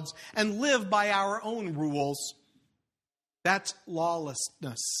ourselves, and live by our own rules. That's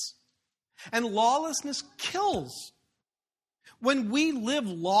lawlessness. And lawlessness kills. When we live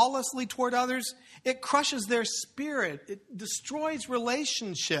lawlessly toward others, it crushes their spirit. It destroys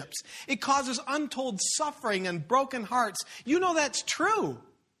relationships. It causes untold suffering and broken hearts. You know that's true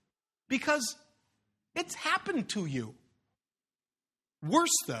because it's happened to you. Worse,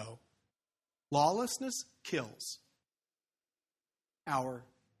 though, lawlessness kills our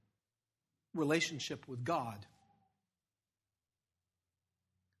relationship with God.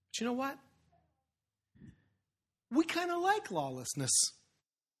 But you know what? We kind of like lawlessness.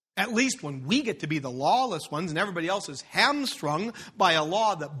 At least when we get to be the lawless ones and everybody else is hamstrung by a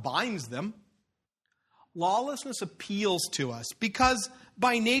law that binds them. Lawlessness appeals to us because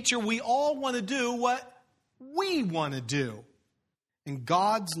by nature we all want to do what we want to do. And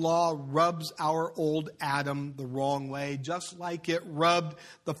God's law rubs our old Adam the wrong way, just like it rubbed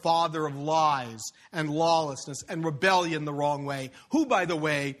the father of lies and lawlessness and rebellion the wrong way, who, by the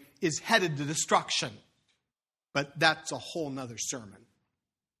way, is headed to destruction. But that's a whole nother sermon.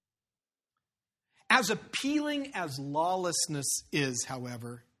 As appealing as lawlessness is,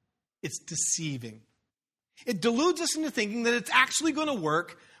 however, it's deceiving. It deludes us into thinking that it's actually going to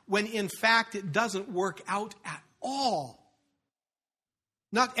work when in fact it doesn't work out at all.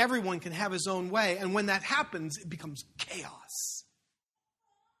 Not everyone can have his own way, and when that happens, it becomes chaos.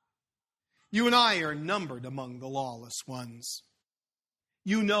 You and I are numbered among the lawless ones.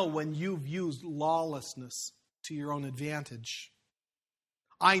 You know when you've used lawlessness to your own advantage.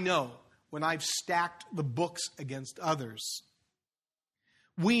 I know when I've stacked the books against others.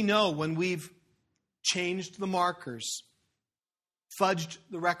 We know when we've changed the markers, fudged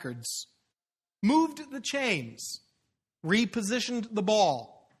the records, moved the chains, repositioned the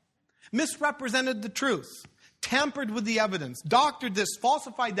ball, misrepresented the truth, tampered with the evidence, doctored this,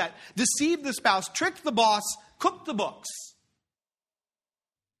 falsified that, deceived the spouse, tricked the boss, cooked the books.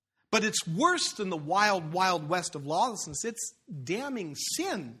 But it's worse than the wild, wild west of lawlessness. It's damning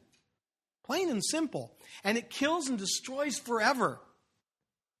sin, plain and simple. And it kills and destroys forever.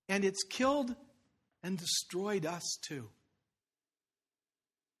 And it's killed and destroyed us too.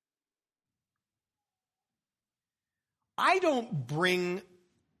 I don't bring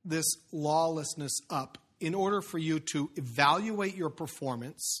this lawlessness up in order for you to evaluate your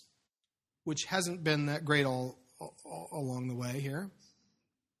performance, which hasn't been that great all along the way here.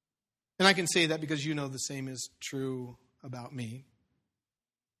 And I can say that because you know the same is true about me.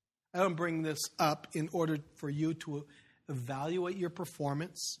 I don't bring this up in order for you to evaluate your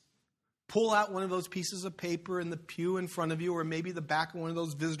performance. Pull out one of those pieces of paper in the pew in front of you, or maybe the back of one of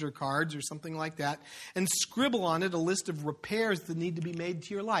those visitor cards or something like that, and scribble on it a list of repairs that need to be made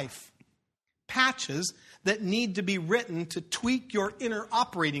to your life. Patches that need to be written to tweak your inner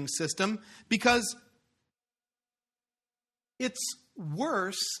operating system, because it's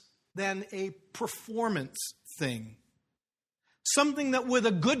worse than a performance thing. Something that with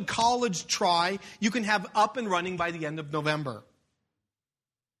a good college try, you can have up and running by the end of November.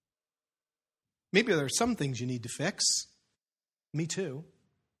 Maybe there are some things you need to fix. Me too.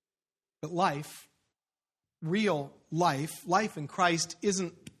 But life, real life in Christ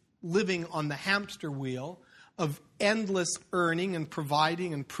isn't living on the hamster wheel of endless earning and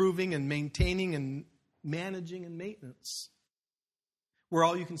providing and proving and maintaining and managing and maintenance, where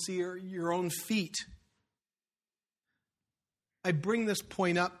all you can see are your own feet. I bring this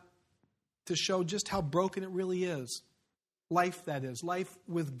point up to show just how broken it really is. Life, that is. Life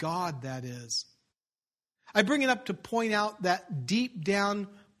with God, that is. I bring it up to point out that deep down,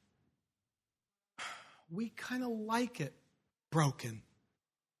 we kind of like it broken,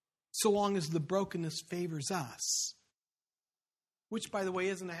 so long as the brokenness favors us. Which, by the way,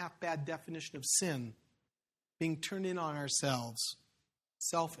 isn't a half-bad definition of sin, being turned in on ourselves,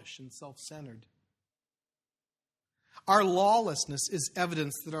 selfish and self-centered. Our lawlessness is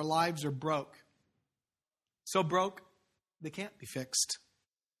evidence that our lives are broke. So broke, they can't be fixed.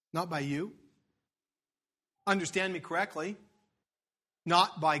 Not by you. Understand me correctly.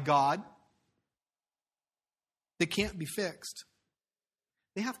 Not by God. They can't be fixed.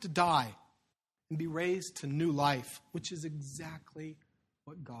 They have to die and be raised to new life, which is exactly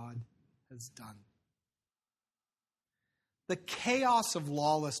what God has done. The chaos of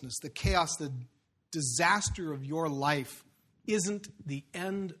lawlessness, the chaos, the disaster of your life isn't the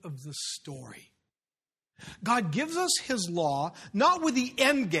end of the story. God gives us His law, not with the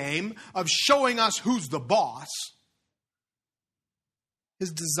end game of showing us who's the boss.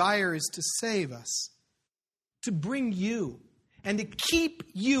 His desire is to save us, to bring you, and to keep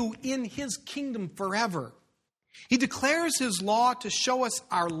you in His kingdom forever. He declares His law to show us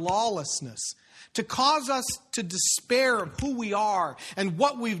our lawlessness, to cause us to despair of who we are and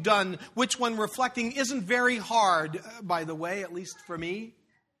what we've done, which, when reflecting, isn't very hard, by the way, at least for me.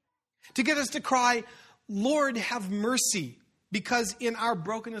 To get us to cry, Lord, have mercy, because in our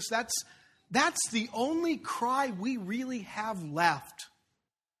brokenness, that's the only cry we really have left.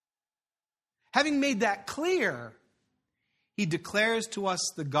 Having made that clear, He declares to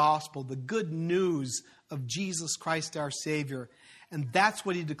us the gospel, the good news of Jesus Christ our Savior. And that's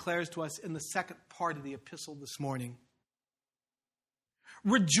what He declares to us in the second part of the epistle this morning.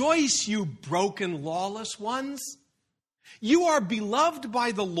 Rejoice, you broken, lawless ones. You are beloved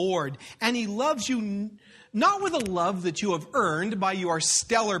by the Lord, and He loves you not with a love that you have earned by your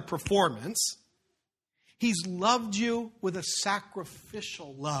stellar performance. He's loved you with a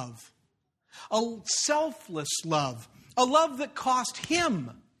sacrificial love, a selfless love, a love that cost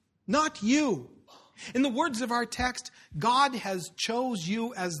Him, not you. In the words of our text, God has chose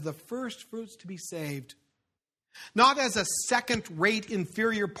you as the first fruits to be saved, not as a second-rate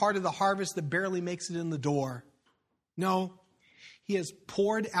inferior part of the harvest that barely makes it in the door. No, He has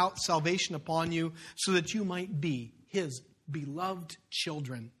poured out salvation upon you so that you might be His beloved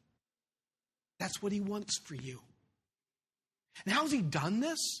children. That's what He wants for you. And how has He done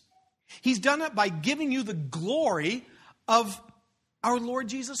this? He's done it by giving you the glory of our Lord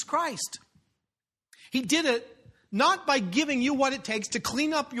Jesus Christ. He did it not by giving you what it takes to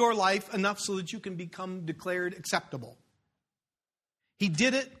clean up your life enough so that you can become declared acceptable. He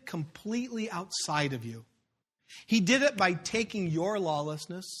did it completely outside of you. He did it by taking your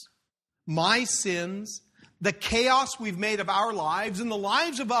lawlessness, my sins, the chaos we've made of our lives and the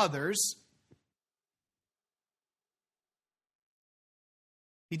lives of others,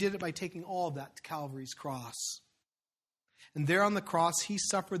 He did it by taking all of that to Calvary's cross. And there on the cross, he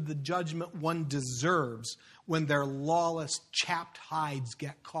suffered the judgment one deserves when their lawless, chapped hides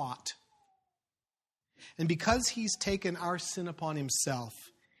get caught. And because he's taken our sin upon himself,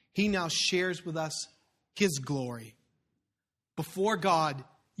 he now shares with us his glory. Before God,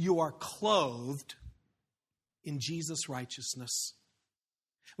 you are clothed in Jesus' righteousness.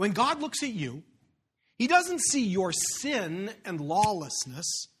 When God looks at you, he doesn't see your sin and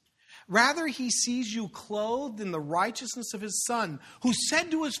lawlessness. Rather, he sees you clothed in the righteousness of his Son, who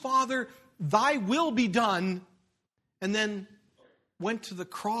said to his Father, "Thy will be done," and then went to the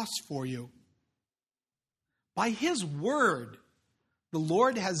cross for you. By his word, the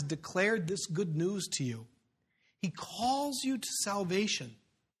Lord has declared this good news to you. He calls you to salvation.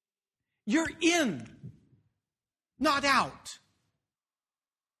 You're in, not out.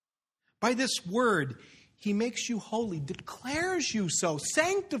 By this word, he makes you holy, declares you so,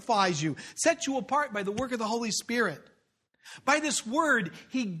 sanctifies you, sets you apart by the work of the Holy Spirit. By this word,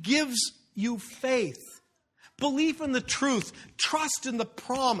 he gives you faith, belief in the truth, trust in the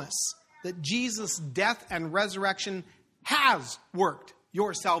promise that Jesus' death and resurrection has worked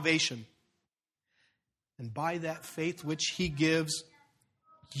your salvation. And by that faith which he gives,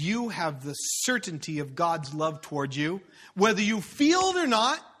 you have the certainty of God's love toward you, whether you feel it or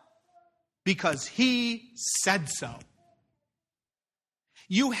not, because he said so.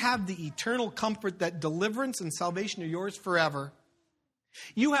 You have the eternal comfort that deliverance and salvation are yours forever.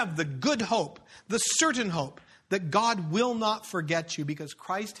 You have the good hope, the certain hope, that God will not forget you because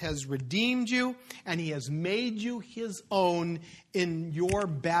Christ has redeemed you and he has made you his own in your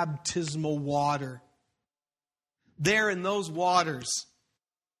baptismal water. There in those waters,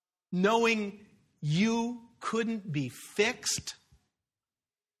 knowing you couldn't be fixed,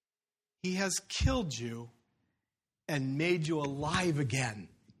 he has killed you and made you alive again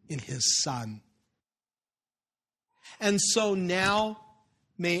in his Son. And so now,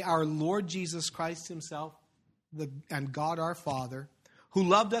 may our Lord Jesus Christ himself and God our Father, who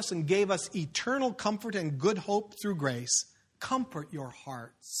loved us and gave us eternal comfort and good hope through grace, comfort your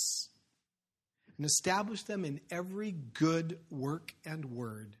hearts and establish them in every good work and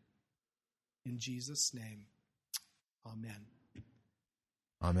word. In Jesus' name, amen.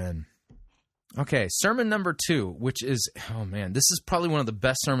 Amen. Okay, sermon number 2, which is, this is probably one of the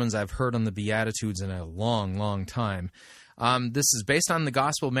best sermons I've heard on the Beatitudes in a long, long time. This is based on the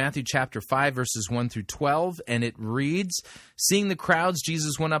Gospel of Matthew chapter 5, verses 1 through 12, and it reads, "Seeing the crowds,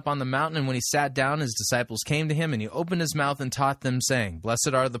 Jesus went up on the mountain, and when he sat down, his disciples came to him, and he opened his mouth and taught them, saying,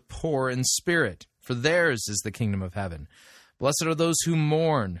 'Blessed are the poor in spirit, for theirs is the kingdom of heaven. Blessed are those who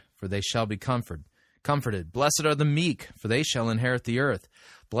mourn, for they shall be comforted. Blessed are the meek, for they shall inherit the earth.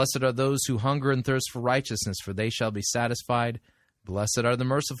 Blessed are those who hunger and thirst for righteousness, for they shall be satisfied. Blessed are the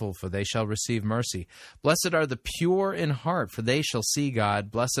merciful, for they shall receive mercy. Blessed are the pure in heart, for they shall see God.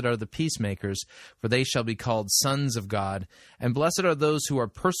 Blessed are the peacemakers, for they shall be called sons of God. And blessed are those who are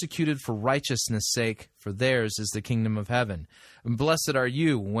persecuted for righteousness' sake, for theirs is the kingdom of heaven. And blessed are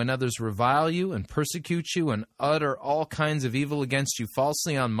you when others revile you and persecute you and utter all kinds of evil against you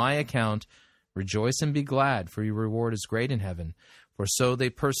falsely on my account. Rejoice and be glad, for your reward is great in heaven. For so they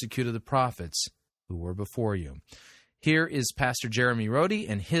persecuted the prophets who were before you.'" Here is Pastor Jeremy Rhodey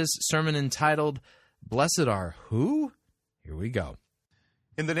and his sermon entitled, "Blessed Are Who?" Here we go.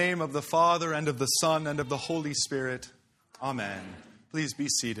 In the name of the Father, and of the Son, and of the Holy Spirit. Amen. Please be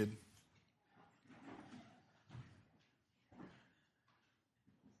seated.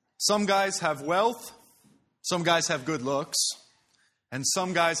 Some guys have wealth, some guys have good looks, and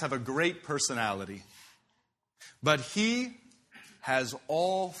some guys have a great personality. But he has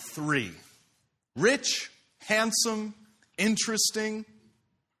all three. Rich, handsome, interesting.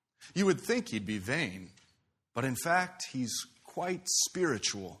 You would think he'd be vain, but in fact, he's quite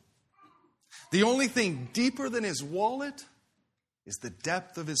spiritual. The only thing deeper than his wallet is the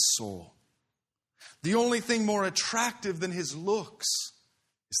depth of his soul. The only thing more attractive than his looks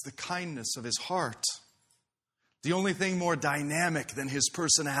is the kindness of his heart. The only thing more dynamic than his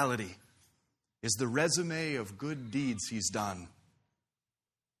personality is the resume of good deeds he's done.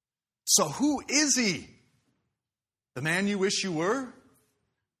 So who is he? The man you wish you were?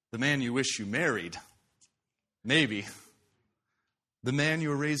 The man you wish you married? Maybe. The man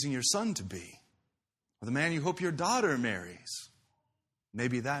you're raising your son to be? Or the man you hope your daughter marries?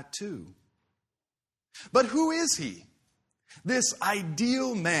 Maybe that too. But who is he? This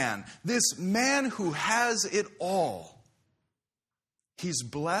ideal man, this man who has it all. He's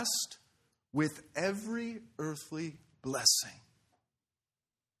blessed with every earthly blessing.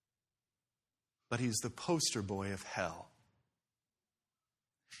 But he's the poster boy of hell.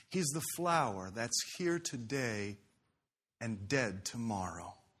 He's the flower that's here today and dead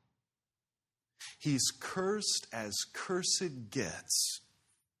tomorrow. He's cursed as cursed gets,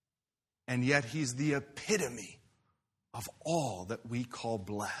 and yet he's the epitome of all that we call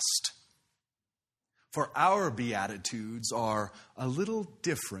blessed. For our Beatitudes are a little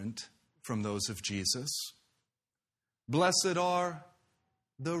different from those of Jesus. Blessed are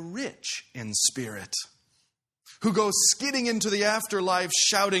the rich in spirit, who go skidding into the afterlife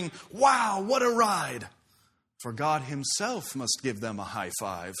shouting, "Wow, what a ride!" For God himself must give them a high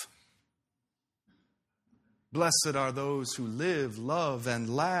five. Blessed are those who live, love,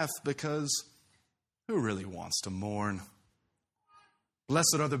 and laugh, because who really wants to mourn?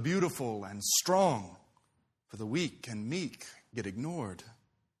 Blessed are the beautiful and strong, for the weak and meek get ignored.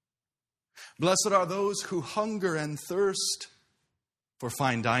 Blessed are those who hunger and thirst for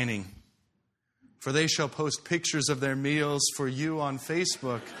fine dining, for they shall post pictures of their meals for you on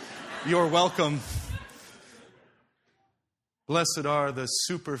Facebook. You're welcome. Blessed are the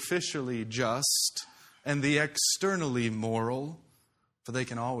superficially just and the externally moral, for they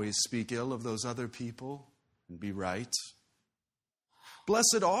can always speak ill of those other people and be right.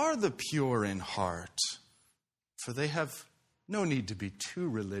 Blessed are the pure in heart, for they have no need to be too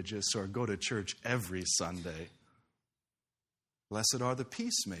religious or go to church every Sunday. Blessed are the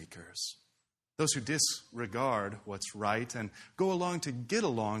peacemakers, those who disregard what's right and go along to get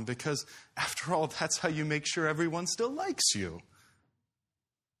along, because after all, that's how you make sure everyone still likes you.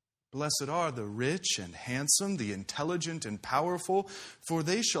 Blessed are the rich and handsome, the intelligent and powerful, for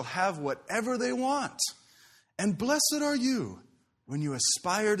they shall have whatever they want. And blessed are you when you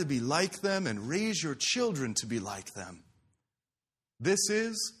aspire to be like them and raise your children to be like them. This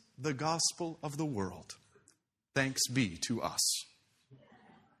is the gospel of the world. Thanks be to us.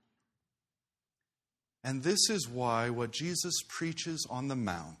 And this is why what Jesus preaches on the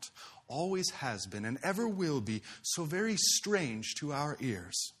Mount always has been and ever will be so very strange to our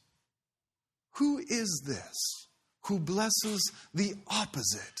ears. Who is this who blesses the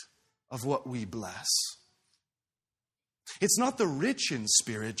opposite of what we bless? It's not the rich in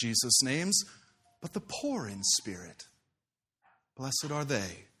spirit Jesus names, but the poor in spirit. Blessed are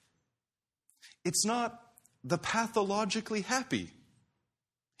they. It's not the pathologically happy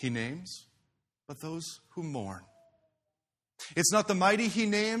he names, but those who mourn. It's not the mighty he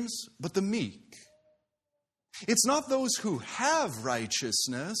names, but the meek. It's not those who have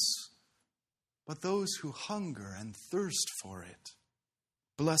righteousness, but those who hunger and thirst for it.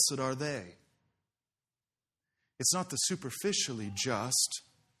 Blessed are they. It's not the superficially just,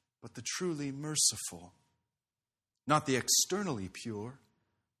 but the truly merciful. Not the externally pure,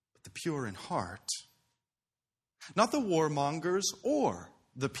 but the pure in heart. Not the warmongers or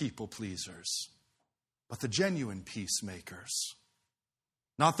the people pleasers, but the genuine peacemakers.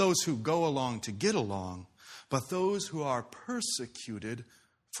 Not those who go along to get along, but those who are persecuted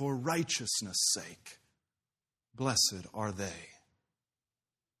for righteousness' sake. Blessed are they.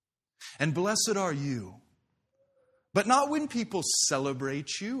 And blessed are you. But not when people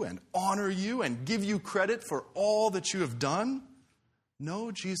celebrate you and honor you and give you credit for all that you have done.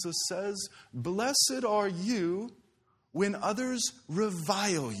 No, Jesus says, blessed are you when others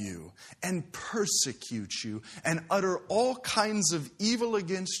revile you and persecute you and utter all kinds of evil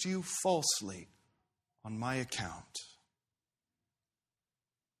against you falsely on my account.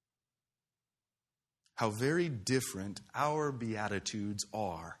 How very different our Beatitudes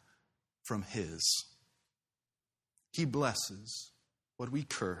are from his. He blesses what we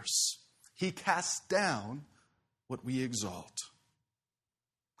curse. He casts down what we exalt.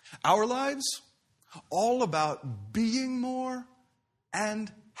 Our lives, all about being more and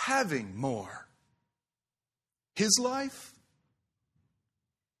having more. His life,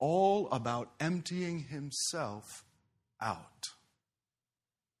 all about emptying himself out.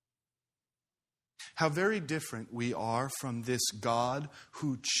 How very different we are from this God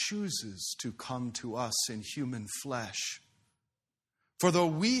who chooses to come to us in human flesh. For though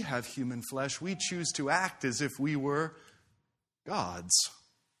we have human flesh, we choose to act as if we were gods.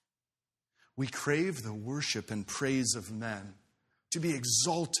 We crave the worship and praise of men, to be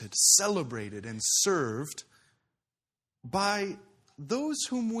exalted, celebrated, and served by those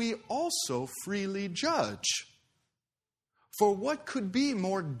whom we also freely judge. For what could be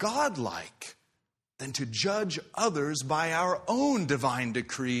more godlike than to judge others by our own divine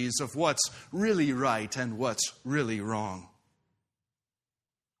decrees of what's really right and what's really wrong?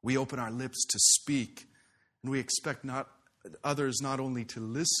 We open our lips to speak, and we expect others not only to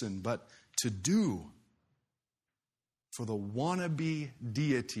listen, but to do. For the wannabe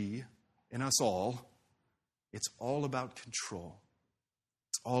deity in us all, it's all about control.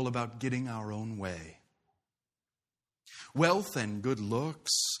 It's all about getting our own way. Wealth and good looks,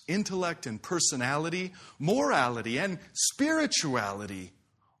 intellect and personality, morality and spirituality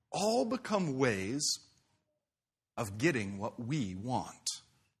all become ways of getting what we want.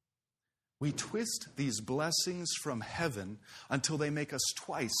 We twist these blessings from heaven until they make us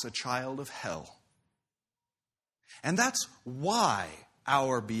twice a child of hell. And that's why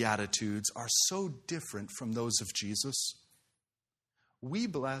our Beatitudes are so different from those of Jesus. We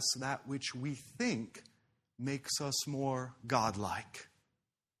bless that which we think makes us more godlike.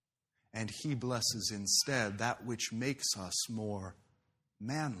 And He blesses instead that which makes us more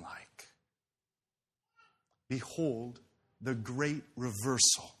manlike. Behold the great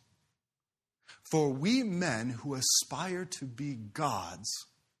reversal. For we men who aspire to be gods,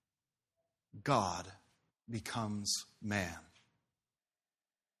 God becomes man.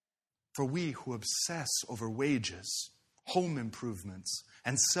 For we who obsess over wages, home improvements,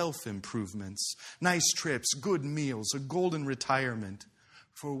 and self-improvements, nice trips, good meals, a golden retirement,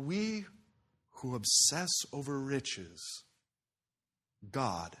 for we who obsess over riches,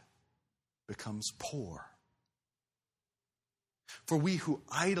 God becomes poor. For we who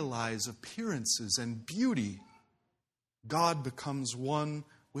idolize appearances and beauty, God becomes one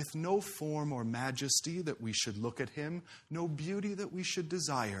with no form or majesty that we should look at Him, no beauty that we should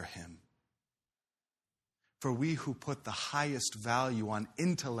desire Him. For we who put the highest value on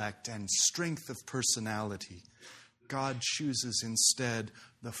intellect and strength of personality, God chooses instead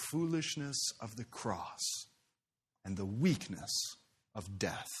the foolishness of the cross and the weakness of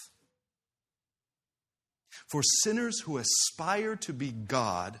death. For sinners who aspire to be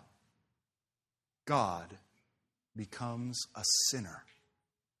God, God becomes a sinner.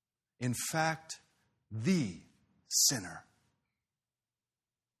 In fact, the sinner.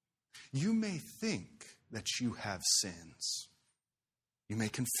 You may think that you have sins. You may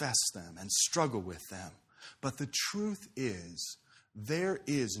confess them and struggle with them. But the truth is, there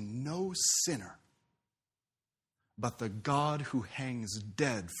is no sinner but the God who hangs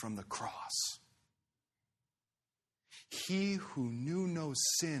dead from the cross. He who knew no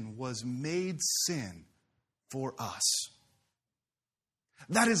sin was made sin for us.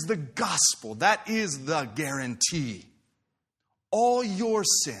 That is the gospel. That is the guarantee. All your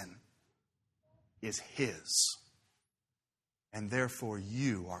sin is His. And therefore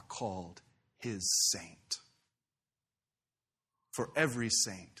you are called His saint. For every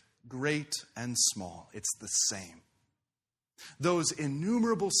saint, great and small, it's the same. Those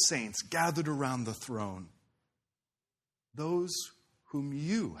innumerable saints gathered around the throne, those whom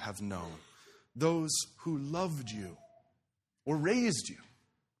you have known, those who loved you, or raised you,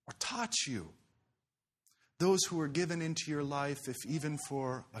 or taught you, those who were given into your life, if even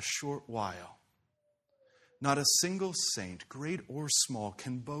for a short while. Not a single saint, great or small,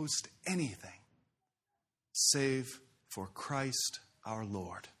 can boast anything save for Christ our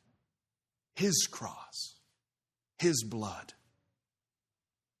Lord, His cross, His blood.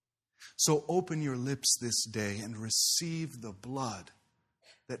 So open your lips this day and receive the blood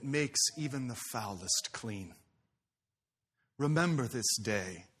that makes even the foulest clean. Remember this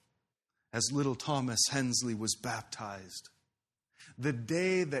day, as little Thomas Hensley was baptized, the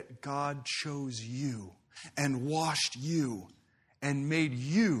day that God chose you and washed you and made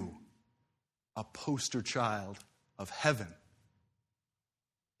you a poster child of heaven.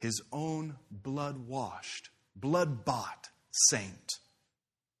 His own blood-washed, blood-bought saint.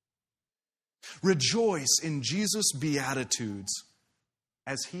 Rejoice in Jesus' beatitudes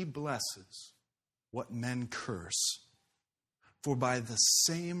as He blesses what men curse. For by the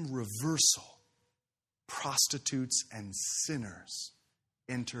same reversal, prostitutes and sinners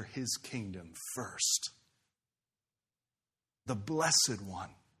enter His kingdom first. The Blessed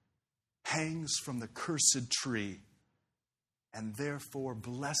One hangs from the cursed tree, and therefore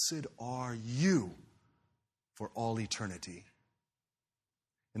blessed are you for all eternity.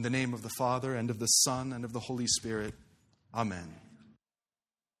 In the name of the Father, and of the Son, and of the Holy Spirit. Amen.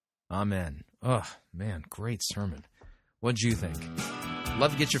 Amen. Oh, man, great sermon. What'd you think?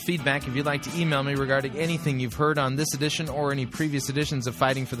 Love to get your feedback. If you'd like to email me regarding anything you've heard on this edition or any previous editions of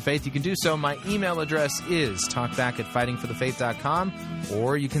Fighting for the Faith, you can do so. My email address is talkback@fightingforthefaith.com,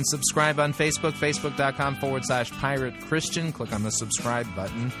 or you can subscribe on Facebook, facebook.com/Pirate Christian. Click on the subscribe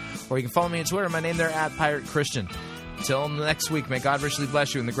button. Or you can follow me on Twitter. My name there, @Pirate Christian. Till next week, may God richly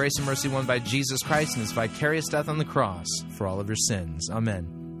bless you in the grace and mercy won by Jesus Christ and His vicarious death on the cross for all of your sins.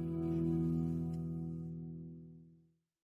 Amen.